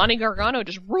Johnny Gargano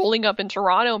just rolling up in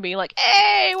Toronto and being like,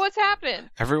 hey, what's happening?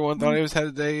 Everyone thought he was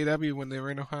headed to AEW when they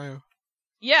were in Ohio.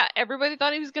 Yeah, everybody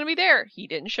thought he was going to be there. He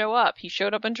didn't show up. He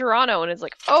showed up in Toronto, and it's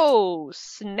like, oh,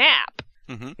 snap.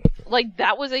 Mm-hmm. Like,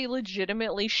 that was a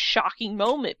legitimately shocking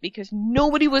moment because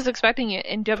nobody was expecting it,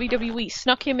 and WWE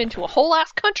snuck him into a whole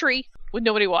ass country with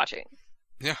nobody watching.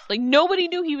 Yeah. Like, nobody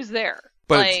knew he was there.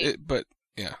 But,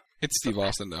 yeah. It's Steve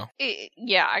Austin, though.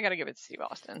 Yeah, I gotta give it to Steve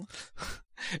Austin.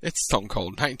 It's Stone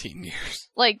Cold, 19 years.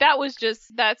 Like,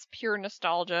 that's pure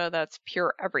nostalgia. That's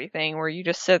pure everything, where you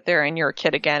just sit there and you're a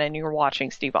kid again and you're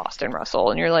watching Steve Austin wrestle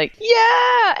and you're like,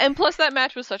 yeah! And plus that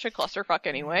match was such a clusterfuck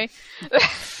anyway.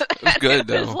 It was good,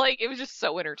 though. It was just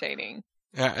so entertaining.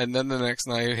 Yeah, and then the next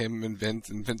night, him and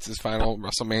Vince's final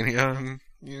WrestleMania, and,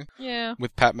 yeah.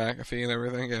 With Pat McAfee and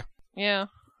everything, yeah. Yeah.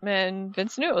 And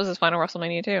Vince knew it was his final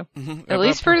WrestleMania, too. Mm-hmm. At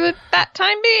least for that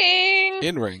time being.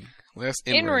 In-ring. Last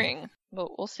in-ring.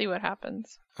 But we'll see what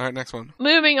happens. Alright, next one.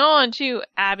 Moving on to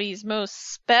Abby's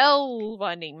most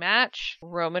spellbinding match.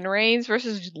 Roman Reigns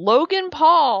versus Logan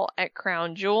Paul at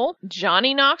Crown Jewel.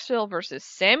 Johnny Knoxville versus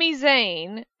Sami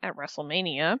Zayn at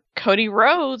WrestleMania. Cody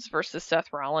Rhodes versus Seth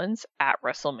Rollins at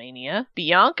WrestleMania.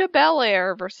 Bianca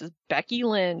Belair versus Becky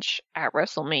Lynch at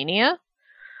WrestleMania.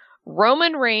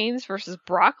 Roman Reigns versus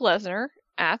Brock Lesnar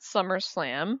at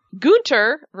SummerSlam.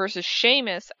 Gunther versus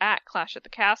Sheamus at Clash at the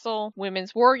Castle.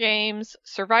 Women's War Games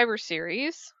Survivor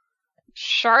Series.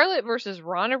 Charlotte versus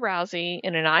Ronda Rousey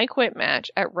in an I Quit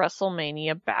match at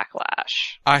WrestleMania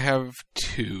Backlash. I have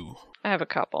two. I have a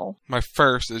couple. My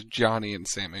first is Johnny and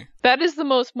Sammy. That is the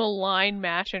most maligned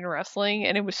match in wrestling,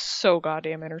 and it was so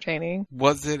goddamn entertaining.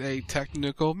 Was it a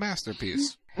technical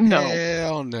masterpiece? No.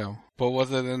 Hell no. But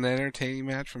was it an entertaining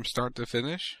match from start to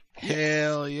finish?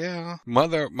 Hell yeah. My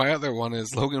other one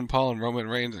is Logan Paul and Roman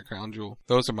Reigns at Crown Jewel.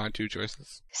 Those are my two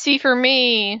choices. See, for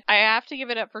me, I have to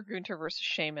give it up for Gunther versus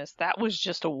Sheamus. That was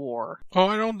just a war. Oh,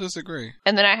 I don't disagree.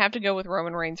 And then I have to go with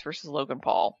Roman Reigns versus Logan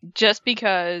Paul. Just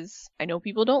because I know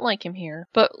people don't like him here,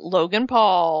 but Logan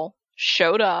Paul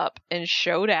showed up and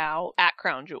showed out at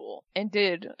Crown Jewel and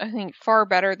did, I think, far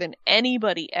better than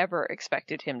anybody ever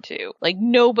expected him to. Like,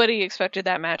 nobody expected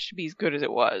that match to be as good as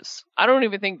it was. I don't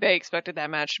even think they expected that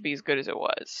match to be as good as it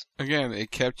was. Again, it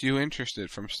kept you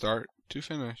interested from start to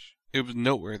finish. It was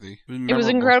noteworthy. It was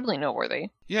incredibly noteworthy.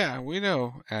 Yeah, we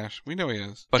know, Ash. We know he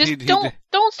is. But just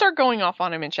don't start going off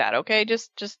on him in chat, okay?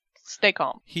 Just stay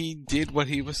calm. He did what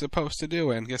he was supposed to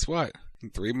do, and guess what? In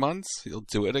 3 months, he'll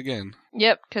do it again.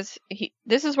 Yep, because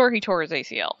this is where he tore his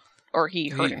ACL. Or he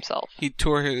hurt himself. He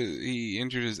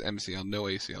injured his MCL, no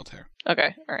ACL tear.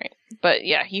 Okay, alright. But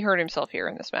yeah, he hurt himself here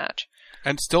in this match.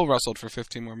 And still wrestled for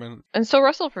 15 more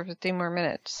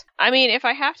minutes. I mean, if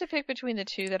I have to pick between the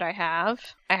two that I have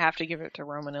to give it to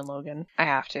Roman and Logan. I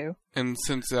have to. And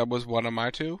since that was one of my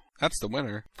two, that's the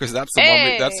winner. Because that's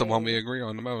the one we agree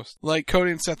on the most. Like,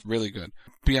 Cody and Seth, really good.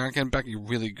 Bianca and Becky,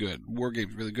 really good. War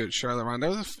Games, really good. Charlotte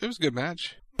Ronda, it was a good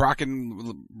match. Brock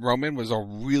and Roman was a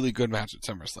really good match at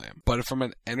SummerSlam. But from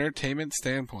an entertainment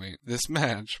standpoint, this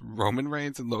match, Roman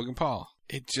Reigns and Logan Paul,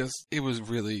 it was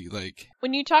really like...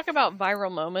 When you talk about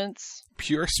viral moments...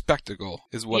 Pure spectacle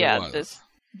is what it was.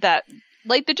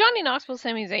 Like, the Johnny Knoxville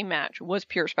Sami Zayn match was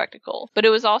pure spectacle, but it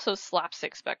was also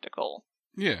slapstick spectacle.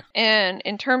 Yeah. And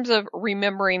in terms of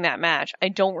remembering that match, I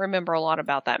don't remember a lot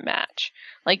about that match.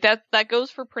 Like, that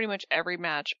goes for pretty much every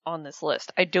match on this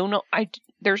list. I don't know,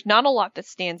 there's not a lot that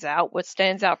stands out. What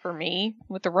stands out for me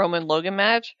with the Roman Logan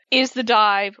match is the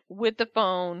dive with the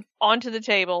phone onto the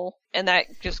table, and that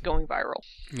just going viral.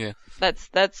 Yeah. That's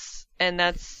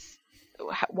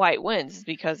why it wins, is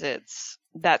because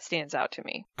that stands out to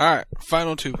me. Alright,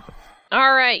 final two.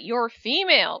 Alright, your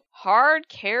female hard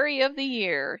carry of the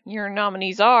year. Your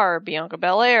nominees are Bianca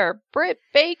Belair, Britt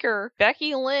Baker,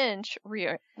 Becky Lynch,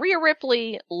 Rhea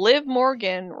Ripley, Liv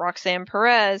Morgan, Roxanne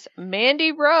Perez,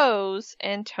 Mandy Rose,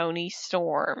 and Toni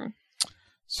Storm.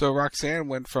 So Roxanne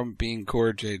went from being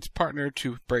Cora Jade's partner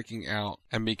to breaking out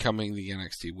and becoming the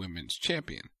NXT Women's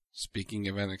Champion. Speaking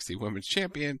of NXT Women's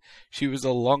Champion, she was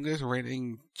the longest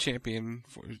reigning champion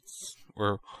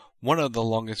or one of the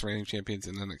longest reigning champions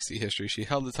in NXT history. She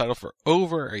held the title for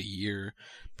over a year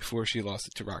before she lost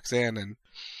it to Roxanne and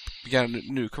began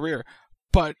a new career.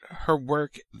 But her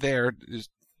work there is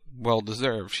well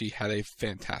deserved. She had a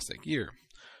fantastic year.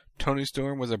 Toni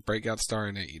Storm was a breakout star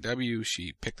in AEW.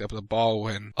 She picked up the ball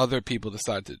when other people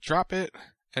decided to drop it,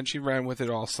 and she ran with it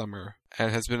all summer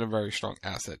and has been a very strong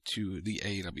asset to the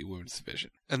AEW Women's Division.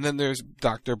 And then there's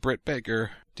Dr. Britt Baker,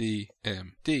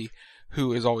 DMD,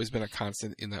 who has always been a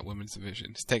constant in that women's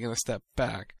division. He's taken a step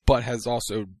back, but has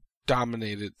also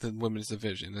dominated the women's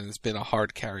division, and it's been a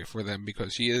hard carry for them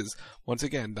because she is, once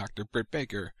again, Dr. Britt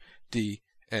Baker, DMD.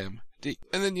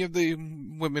 And then you have the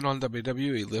women on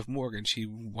WWE, Liv Morgan. She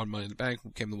won Money in the Bank,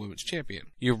 became the women's champion.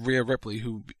 You have Rhea Ripley,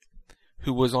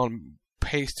 who was on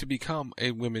pace to become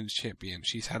a women's champion.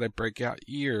 She's had a breakout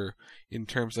year in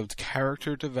terms of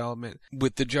character development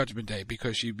with the Judgment Day,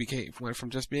 because she went from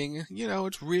just being,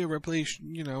 it's Rhea Ripley,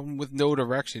 with no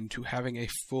direction, to having a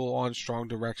full-on strong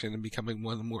direction and becoming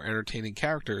one of the more entertaining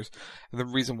characters. And the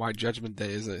reason why Judgment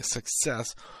Day is a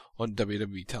success on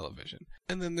WWE television.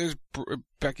 And then there's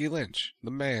Becky Lynch,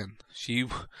 the man. She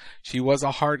was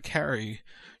a hard carry.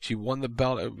 She won the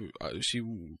belt. She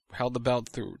held the belt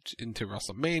through into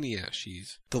WrestleMania.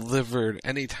 She's delivered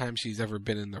anytime she's ever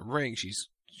been in the ring.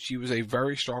 She was a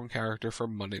very strong character for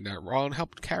Monday Night Raw and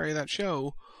helped carry that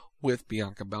show with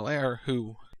Bianca Belair,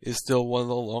 who is still one of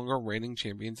the longer reigning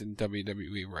champions in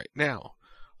WWE right now,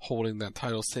 holding that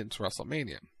title since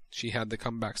WrestleMania. She had the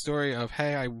comeback story of,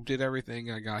 hey, I did everything,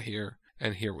 I got here,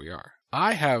 and here we are.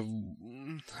 I'm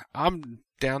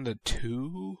down to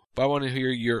 2, but I want to hear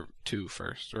your 2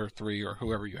 first, or 3, or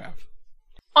whoever you have.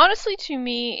 Honestly, to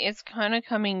me, it's kind of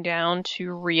coming down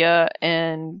to Rhea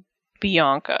and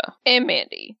Bianca. And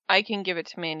Mandy. I can give it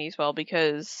to Mandy as well,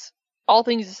 because all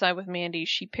things aside with Mandy,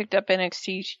 she picked up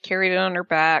NXT, she carried it on her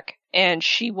back, and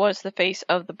she was the face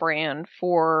of the brand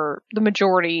for the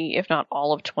majority, if not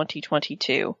all, of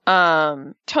 2022.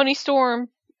 Toni Storm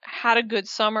had a good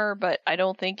summer, but I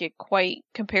don't think it quite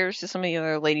compares to some of the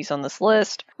other ladies on this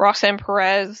list. Roxanne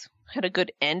Perez had a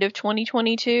good end of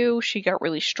 2022. She got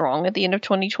really strong at the end of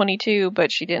 2022,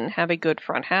 but she didn't have a good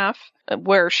front half,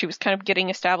 where she was kind of getting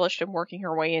established and working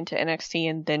her way into NXT,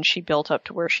 and then she built up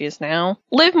to where she is now.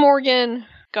 Liv Morgan,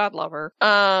 God love her.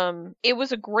 It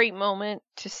was a great moment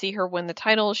to see her win the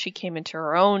title. She came into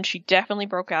her own. She definitely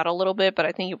broke out a little bit, but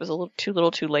I think it was a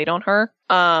little too late on her.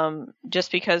 Just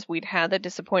because we'd had the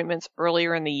disappointments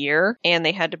earlier in the year, and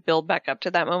they had to build back up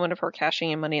to that moment of her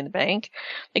cashing in Money in the Bank.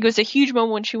 Like, it was a huge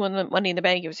moment when she won the Money in the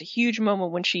Bank. It was a huge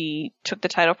moment when she took the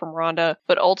title from Ronda,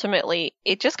 but ultimately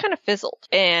it just kind of fizzled,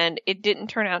 and it didn't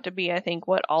turn out to be, I think,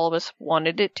 what all of us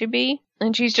wanted it to be.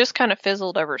 And she's just kind of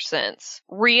fizzled ever since.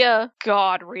 Rhea,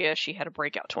 she had a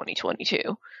breakout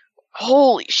 2022.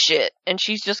 Holy shit. And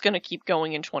she's just going to keep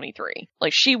going in 23.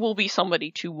 Like, she will be somebody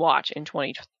to watch in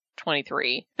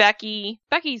 2023.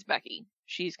 Becky's Becky.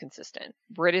 She's consistent.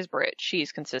 Britt is Britt.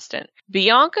 She's consistent.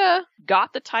 Bianca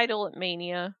got the title at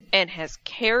Mania and has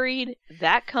carried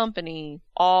that company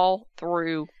all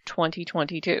through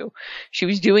 2022. She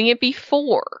was doing it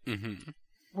before. Mm-hmm.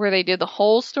 Where they did the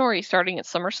whole story starting at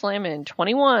SummerSlam in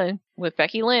 21 with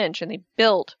Becky Lynch, and they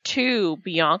built to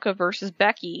Bianca versus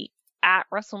Becky at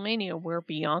WrestleMania, where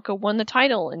Bianca won the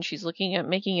title, and she's looking at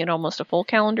making it almost a full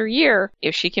calendar year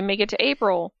if she can make it to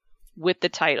April with the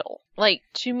title. Like,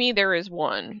 to me, there is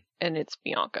one, and it's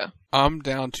Bianca. I'm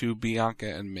down to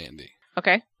Bianca and Mandy.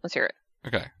 Okay, let's hear it.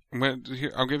 Okay,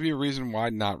 I'll give you a reason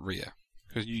why not Rhea.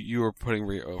 Because you were putting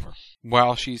Rhea over.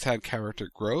 While she's had character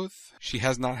growth, she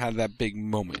has not had that big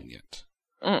moment yet.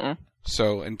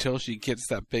 So until she gets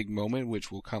that big moment, which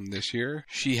will come this year,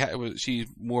 she's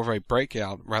more of a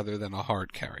breakout rather than a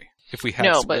hard carry. If we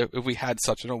had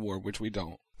such an award, which we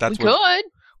don't.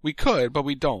 We could, but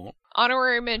we don't.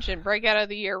 Honorary mention, breakout of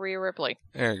the year, Rhea Ripley.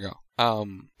 There you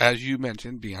go. As you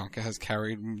mentioned, Bianca has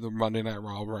carried the Monday Night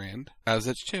Raw brand as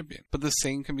its champion. But the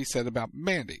same can be said about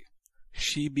Mandy.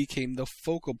 She became the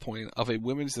focal point of a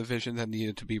women's division that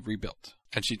needed to be rebuilt.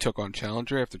 And she took on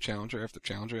challenger after challenger after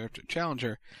challenger after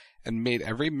challenger and made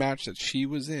every match that she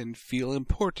was in feel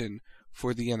important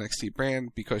for the NXT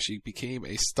brand because she became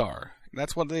a star. And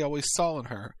that's what they always saw in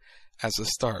her, as a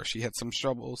star. She had some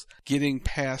struggles getting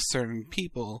past certain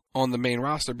people on the main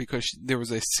roster because there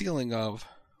was a ceiling of,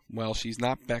 well, she's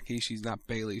not Becky, she's not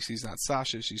Bayley, she's not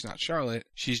Sasha, she's not Charlotte,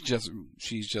 she's just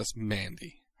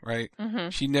Mandy. Right?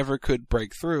 She never could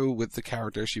break through with the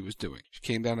character she was doing. She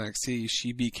came down to NXT,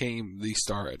 she became the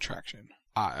star attraction.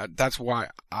 That's why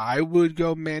I would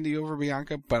go Mandy over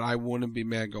Bianca, but I wouldn't be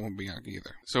mad going Bianca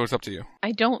either. So it's up to you.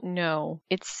 I don't know.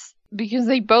 It's because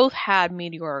they both had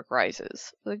meteoric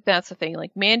rises. Like, that's the thing.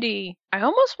 Like, Mandy, I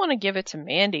almost want to give it to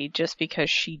Mandy just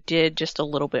because she did just a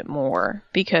little bit more.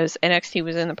 Because NXT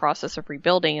was in the process of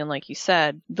rebuilding, and like you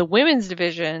said, the women's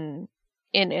division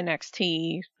in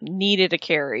NXT needed a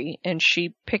carry, and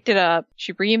she picked it up.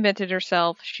 She reinvented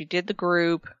herself. She did the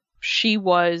group. She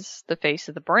was the face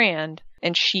of the brand,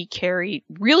 and she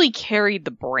really carried the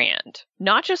brand.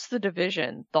 Not just the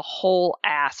division, the whole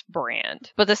ass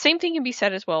brand. But the same thing can be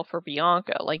said as well for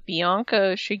Bianca. Like,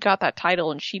 Bianca, she got that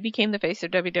title and she became the face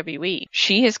of WWE.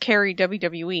 She has carried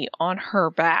WWE on her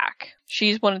back.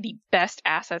 She's one of the best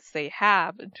assets they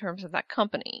have in terms of that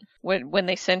company. When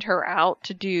they send her out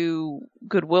to do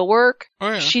goodwill work,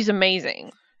 she's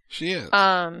amazing. She is.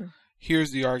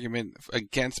 Here's the argument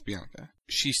against Bianca.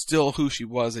 She's still who she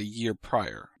was a year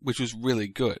prior, which was really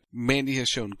good. Mandy has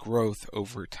shown growth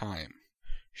over time.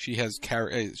 She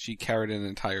carried an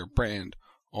entire brand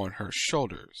on her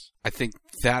shoulders. I think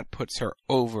that puts her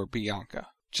over Bianca.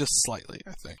 Just slightly,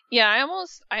 I think. Yeah,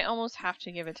 I almost have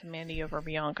to give it to Mandy over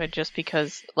Bianca just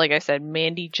because, like I said,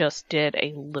 Mandy just did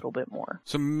a little bit more.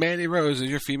 So Mandy Rose is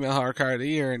your female hard card of the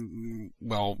year, and,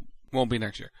 well, won't be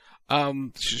next year.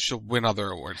 She'll win other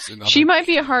awards. She might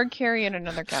be a hard carry in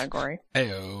another category.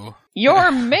 Ayo.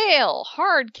 Your male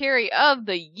hard carry of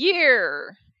the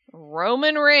year.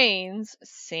 Roman Reigns,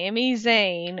 Sami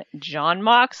Zayn, Jon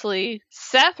Moxley,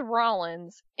 Seth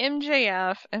Rollins,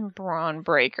 MJF, and Braun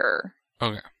Breaker.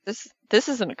 Okay. This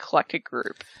is an eclectic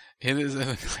group. It is an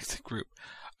eclectic group.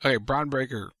 Okay, Braun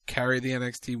Breaker carried the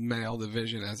NXT male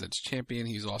division as its champion.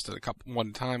 He's lost it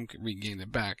one time, regained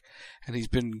it back, and he's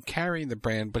been carrying the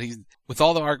brand. But with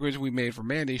all the arguments we made for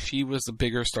Mandy, she was the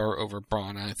bigger star over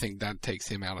Braun, and I think that takes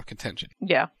him out of contention.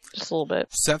 Yeah, just a little bit.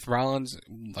 Seth Rollins,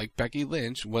 like Becky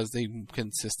Lynch, was the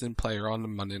consistent player on the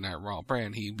Monday Night Raw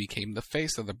brand. He became the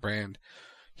face of the brand.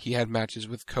 He had matches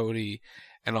with Cody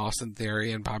and Austin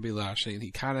Theory and Bobby Lashley, and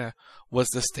he kind of was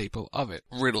the staple of it.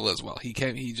 Riddle as well. He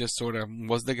just sort of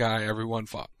was the guy everyone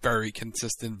fought. Very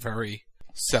consistent, very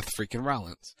Seth freaking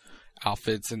Rollins.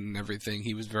 Outfits and everything.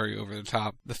 He was very over the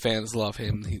top. The fans love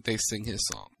him. They sing his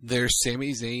song. There's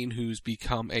Sami Zayn, who's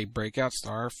become a breakout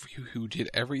star who did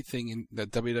everything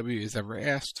that WWE has ever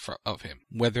asked of him.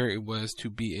 Whether it was to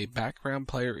be a background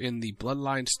player in the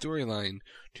Bloodline storyline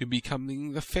to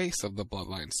becoming the face of the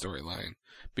Bloodline storyline.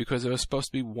 Because it was supposed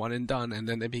to be one and done, and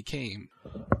then it became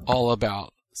all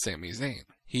about Sami Zayn.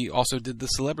 He also did the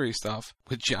celebrity stuff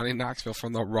with Johnny Knoxville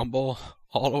from the Rumble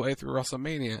all the way through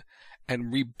WrestleMania,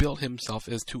 and rebuilt himself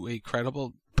as to a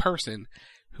credible person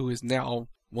who is now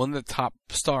one of the top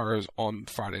stars on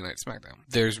Friday Night SmackDown.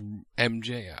 There's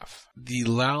MJF, the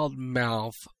loud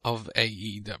mouth of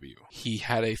AEW. He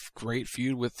had a great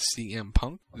feud with CM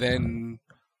Punk, then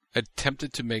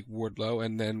attempted to make Wardlow,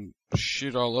 and then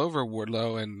shit all over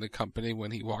Wardlow and the company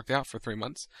when he walked out for 3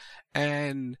 months,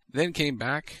 and then came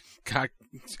back, got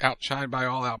outshined by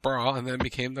All Out Brawl, and then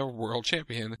became the world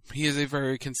champion. He is a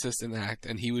very consistent act,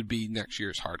 and he would be next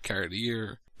year's hard carry of the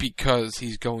year because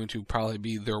he's going to probably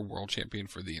be their world champion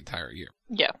for the entire year.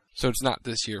 Yeah. So it's not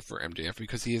this year for MJF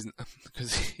because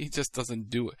he just doesn't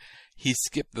do it. He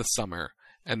skipped the summer.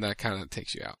 And that kind of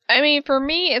takes you out. I mean, for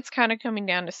me, it's kind of coming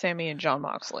down to Sami and Jon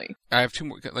Moxley. I have two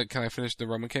more. Can I finish the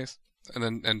Roman case?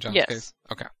 And John's yes. case?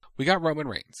 Okay. We got Roman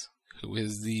Reigns, who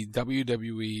is the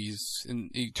WWE's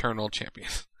eternal champion.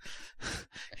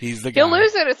 He's the guy. He'll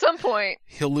lose it at some point.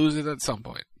 He'll lose it at some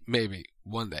point. Maybe.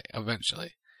 One day.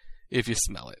 Eventually. If you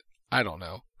smell it. I don't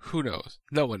know. Who knows?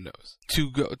 No one knows.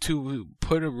 To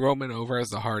put a Roman over as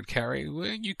the hard carry, well,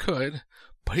 you could,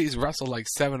 but he's wrestled like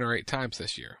 7 or 8 times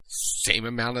this year. Same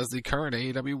amount as the current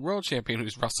AEW World Champion,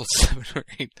 who's wrestled 7 or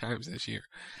 8 times this year.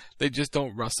 They just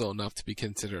don't wrestle enough to be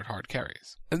considered hard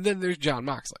carries. And then there's Jon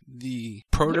Moxley, the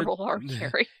hard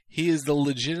carry. He is the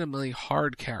legitimately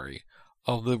hard carry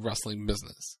of the wrestling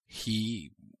business.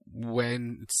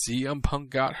 When CM Punk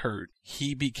got hurt,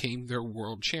 he became their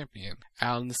world champion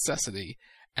out of necessity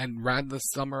and ran the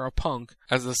summer of Punk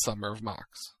as the summer of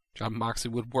Mox. Jon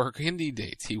Moxley would work indie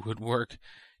dates. He would work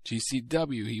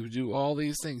GCW. He would do all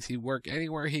these things. He'd work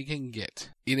anywhere he can get.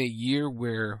 In a year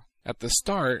where, at the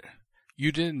start,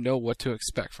 you didn't know what to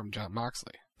expect from Jon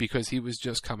Moxley because he was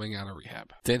just coming out of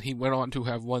rehab. Then he went on to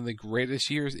have one of the greatest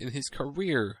years in his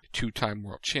career. Two-time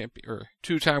world champion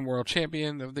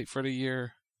for the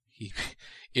year.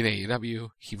 In AEW,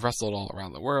 he wrestled all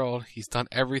around the world. He's done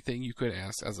everything you could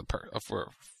ask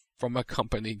from a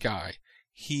company guy.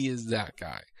 He is that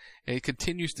guy. And it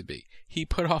continues to be. He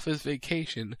put off his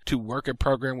vacation to work a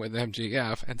program with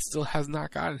MJF and still has not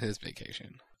gotten his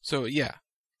vacation. So yeah,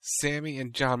 Sammy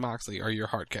and Jon Moxley are your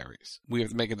hard carries. We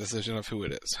have to make a decision of who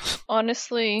it is.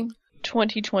 Honestly,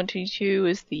 2022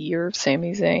 is the year of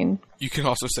Sami Zayn. You can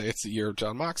also say it's the year of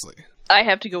Jon Moxley. I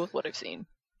have to go with what I've seen.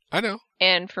 I know.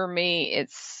 And for me,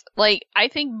 it's like, I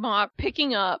think Mox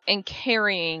picking up and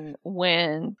carrying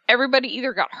when everybody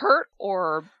either got hurt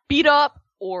or beat up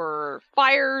or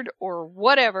fired or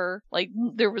whatever. Like,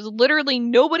 there was literally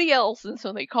nobody else, and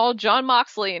so they called Jon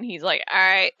Moxley, and he's like,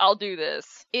 alright, I'll do this,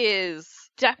 is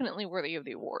definitely worthy of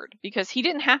the award. Because he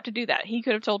didn't have to do that. He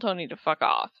could have told Tony to fuck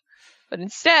off. But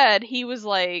instead, he was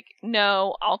like,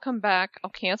 no, I'll come back. I'll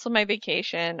cancel my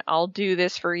vacation. I'll do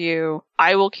this for you.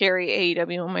 I will carry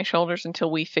AEW on my shoulders until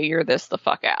we figure this the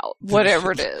fuck out.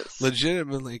 Whatever it is.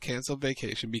 Legitimately, canceled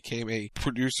vacation, became a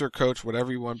producer, coach,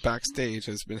 whatever you want backstage,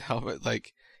 has been helped.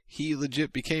 Like, he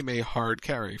legit became a hard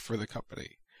carry for the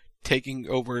company, taking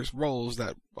over his roles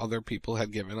that other people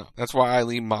had given up. That's why I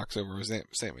lean Mox over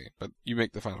Sammy, but you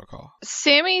make the final call.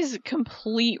 Sammy's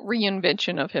complete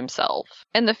reinvention of himself,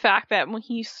 and the fact that when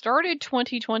he started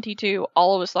 2022,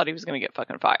 all of us thought he was going to get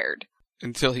fucking fired.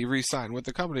 Until he re-signed with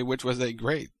the company, which was a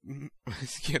great,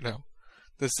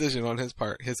 decision on his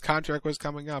part. His contract was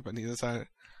coming up, and he decided,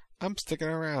 I'm sticking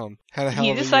around. Had a hell of a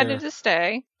year. He decided to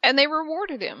stay, and they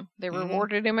rewarded him. They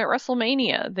rewarded him at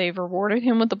WrestleMania. They've rewarded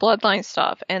him with the Bloodline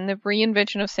stuff, and the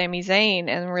reinvention of Sami Zayn,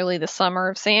 and really the summer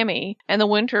of Sammy, and the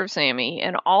winter of Sammy,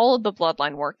 and all of the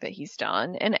Bloodline work that he's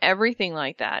done, and everything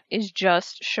like that is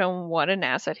just shown what an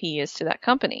asset he is to that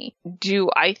company.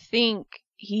 Do I think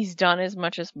he's done as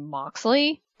much as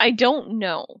Moxley? I don't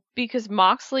know, because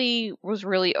Moxley was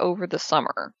really over the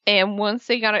summer, and once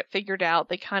they got it figured out,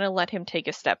 they kind of let him take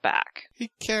a step back. He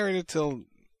carried it till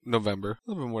November, a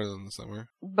little bit more than the summer.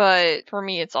 But for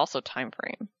me, it's also time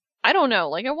frame. I don't know,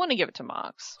 like, I want to give it to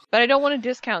Mox, but I don't want to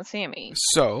discount Sammy.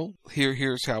 So,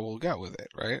 here's how we'll go with it,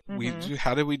 right? Mm-hmm.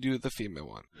 How did we do the female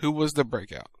one? Who was the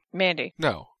breakout? Mandy.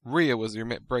 No, Rhea was your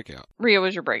breakout. Rhea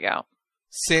was your breakout.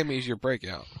 Sammy's your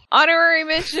breakout. Honorary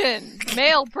mention.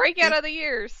 Male breakout of the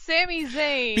year. Sami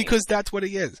Zayn. Because that's what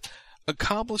he is.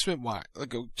 Accomplishment-wise.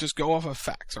 Like, just go off of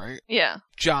facts, right? Yeah.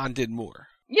 John did more.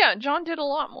 Yeah, John did a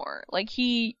lot more. Like,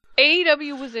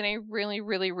 AEW was in a really,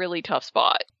 really, really tough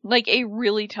spot. Like, a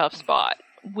really tough spot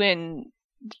when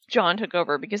John took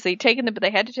over, because they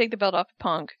had to take the belt off of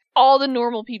Punk. All the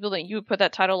normal people that you would put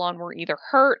that title on were either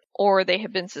hurt or they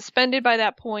had been suspended by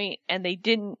that point and they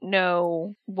didn't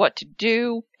know what to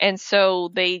do. And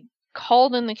so they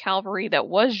called in the cavalry that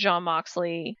was Jon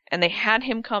Moxley, and they had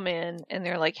him come in, and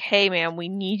they're like, hey man, we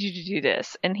need you to do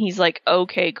this. And he's like,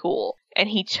 okay, cool. And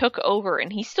he took over,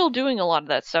 and he's still doing a lot of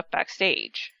that stuff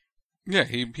backstage. Yeah,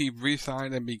 he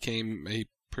re-signed and became a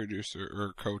producer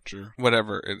or coach or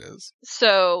whatever it is.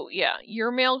 So, yeah,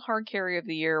 your male hard carry of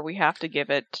the year, we have to give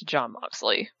it to Jon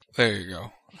Moxley. There you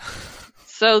go.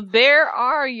 So there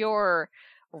are your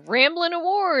Ramblin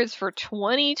Awards for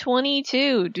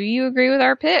 2022. Do you agree with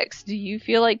our picks? Do you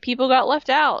feel like people got left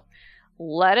out?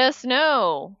 Let us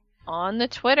know on the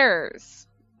Twitters.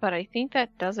 But I think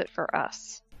that does it for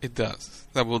us. It does.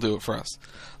 That will do it for us.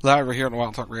 Live right here on the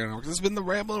Wild Talk Radio Network. This has been the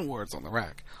Ramblin Awards on the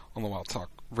rack on the Wild Talk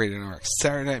Radio Network.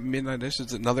 Saturday night, midnight-ish.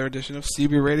 It's another edition of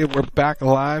CB Radio. We're back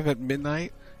live at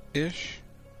midnight-ish.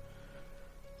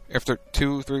 After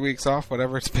 2-3 weeks off,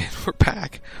 whatever it's been, we're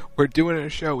back. We're doing a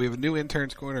show. We have a new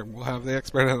Intern's Corner. We'll have the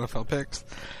expert NFL picks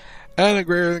and a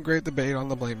greater than great debate on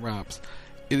the Blame Robs.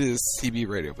 It is CB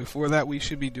Radio. Before that, we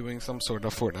should be doing some sort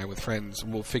of Fortnite with friends.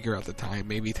 We'll figure out the time,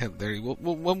 maybe 10:30.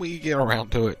 We'll when we get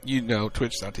around to it,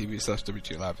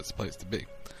 twitch.tv/WT Live is the place to be.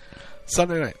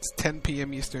 Sunday nights, 10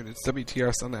 p.m. Eastern, it's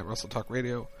WTR Sunday Night Wrestle Talk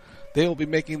Radio. They will be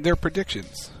making their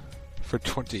predictions for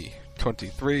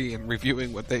 2023 and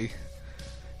reviewing what they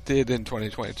did in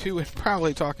 2022 and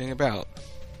probably talking about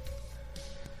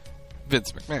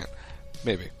Vince McMahon.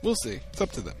 Maybe. We'll see. It's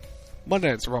up to them. Monday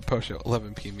night's Raw Post Show,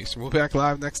 11 p.m. Eastern. We'll be back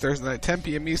live next Thursday night, 10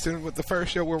 p.m. Eastern, with the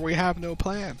first show where we have no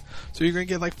plan. So you're going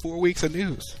to get like 4 weeks of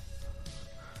news.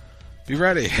 Be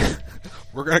ready.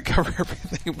 We're going to cover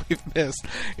everything we've missed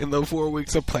in the 4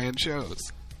 weeks of planned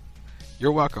shows.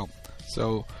 You're welcome.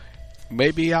 So,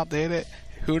 maybe outdated.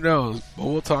 Who knows? But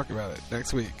we'll talk about it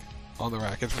next week on the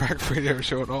Rack and Frack Radio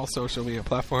Show and all social media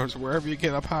platforms, wherever you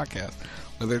get a podcast.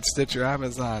 Whether it's Stitcher,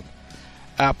 Amazon,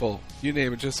 Apple, you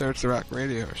name it, just search the Rack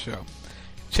Radio Show.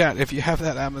 Chat, if you have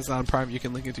that Amazon Prime, you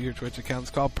can link it to your Twitch account.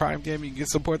 It's called Prime Gaming. You can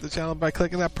support the channel by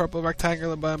clicking that purple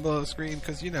rectangular button below the screen,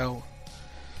 because, you know,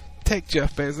 take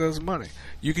Jeff Bezos' money.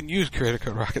 You can use creator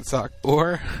code RocketSock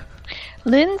or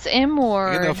Lindsey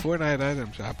Ward in a Fortnite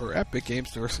item shop or Epic Game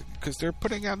Store, because they're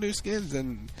putting out new skins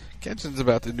and Kenshin's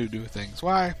about to do new things.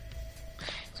 Why?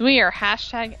 So we are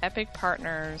hashtag Epic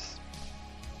Partners.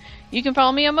 You can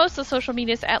follow me on most of the social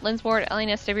medias at Lindsey Ward,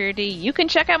 LNSWRD. You can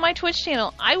check out my Twitch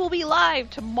channel. I will be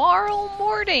live tomorrow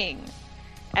morning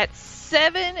at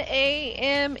 7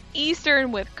 a.m.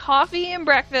 Eastern with coffee and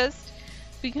breakfast,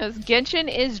 because Genshin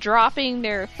is dropping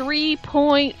their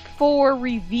 3.4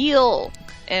 reveal,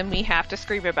 and we have to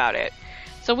scream about it.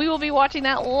 So we will be watching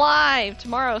that live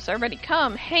tomorrow, so everybody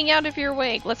come, hang out if you're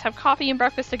awake. Let's have coffee and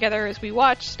breakfast together as we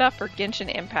watch stuff for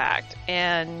Genshin Impact.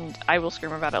 And I will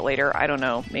scream about it later. I don't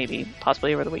know, maybe,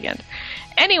 possibly over the weekend.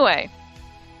 Anyway,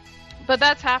 but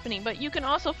that's happening. But you can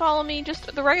also follow me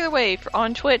just the regular way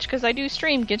on Twitch, because I do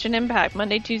stream Genshin Impact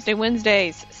Monday, Tuesday,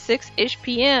 Wednesdays, 6-ish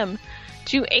p.m.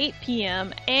 to 8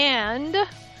 p.m. and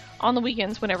on the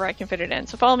weekends whenever I can fit it in.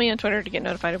 So follow me on Twitter to get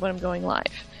notified of when I'm going live.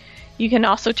 You can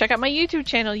also check out my YouTube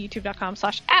channel,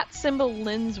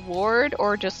 youtube.com/@Lindsward,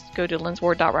 or just go to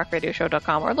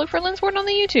lindsward.rockradioshow.com or look for Lindsey Ward on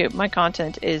the YouTube. My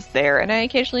content is there, and I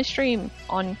occasionally stream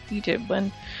on YouTube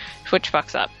when Twitch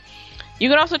fucks up. You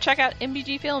can also check out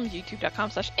MBG Films,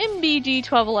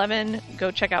 youtube.com/MBG1211. Go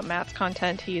check out Matt's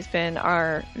content. He's been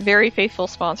our very faithful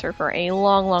sponsor for a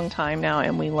long, long time now,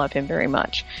 and we love him very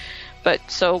much. But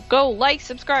so go like,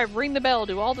 subscribe, ring the bell,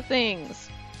 do all the things.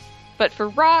 But for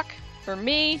Rock, for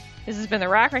me, this has been The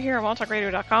Rack right here on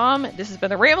WildTalkRadio.com. This has been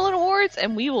the Ramblin Awards,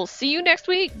 and we will see you next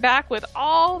week back with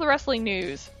all the wrestling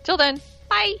news. Till then,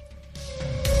 bye!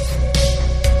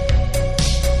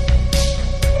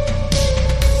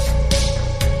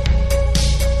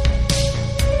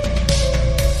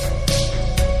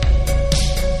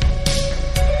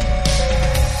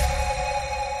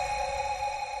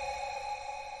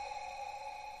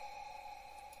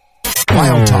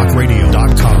 Wild Talk Radio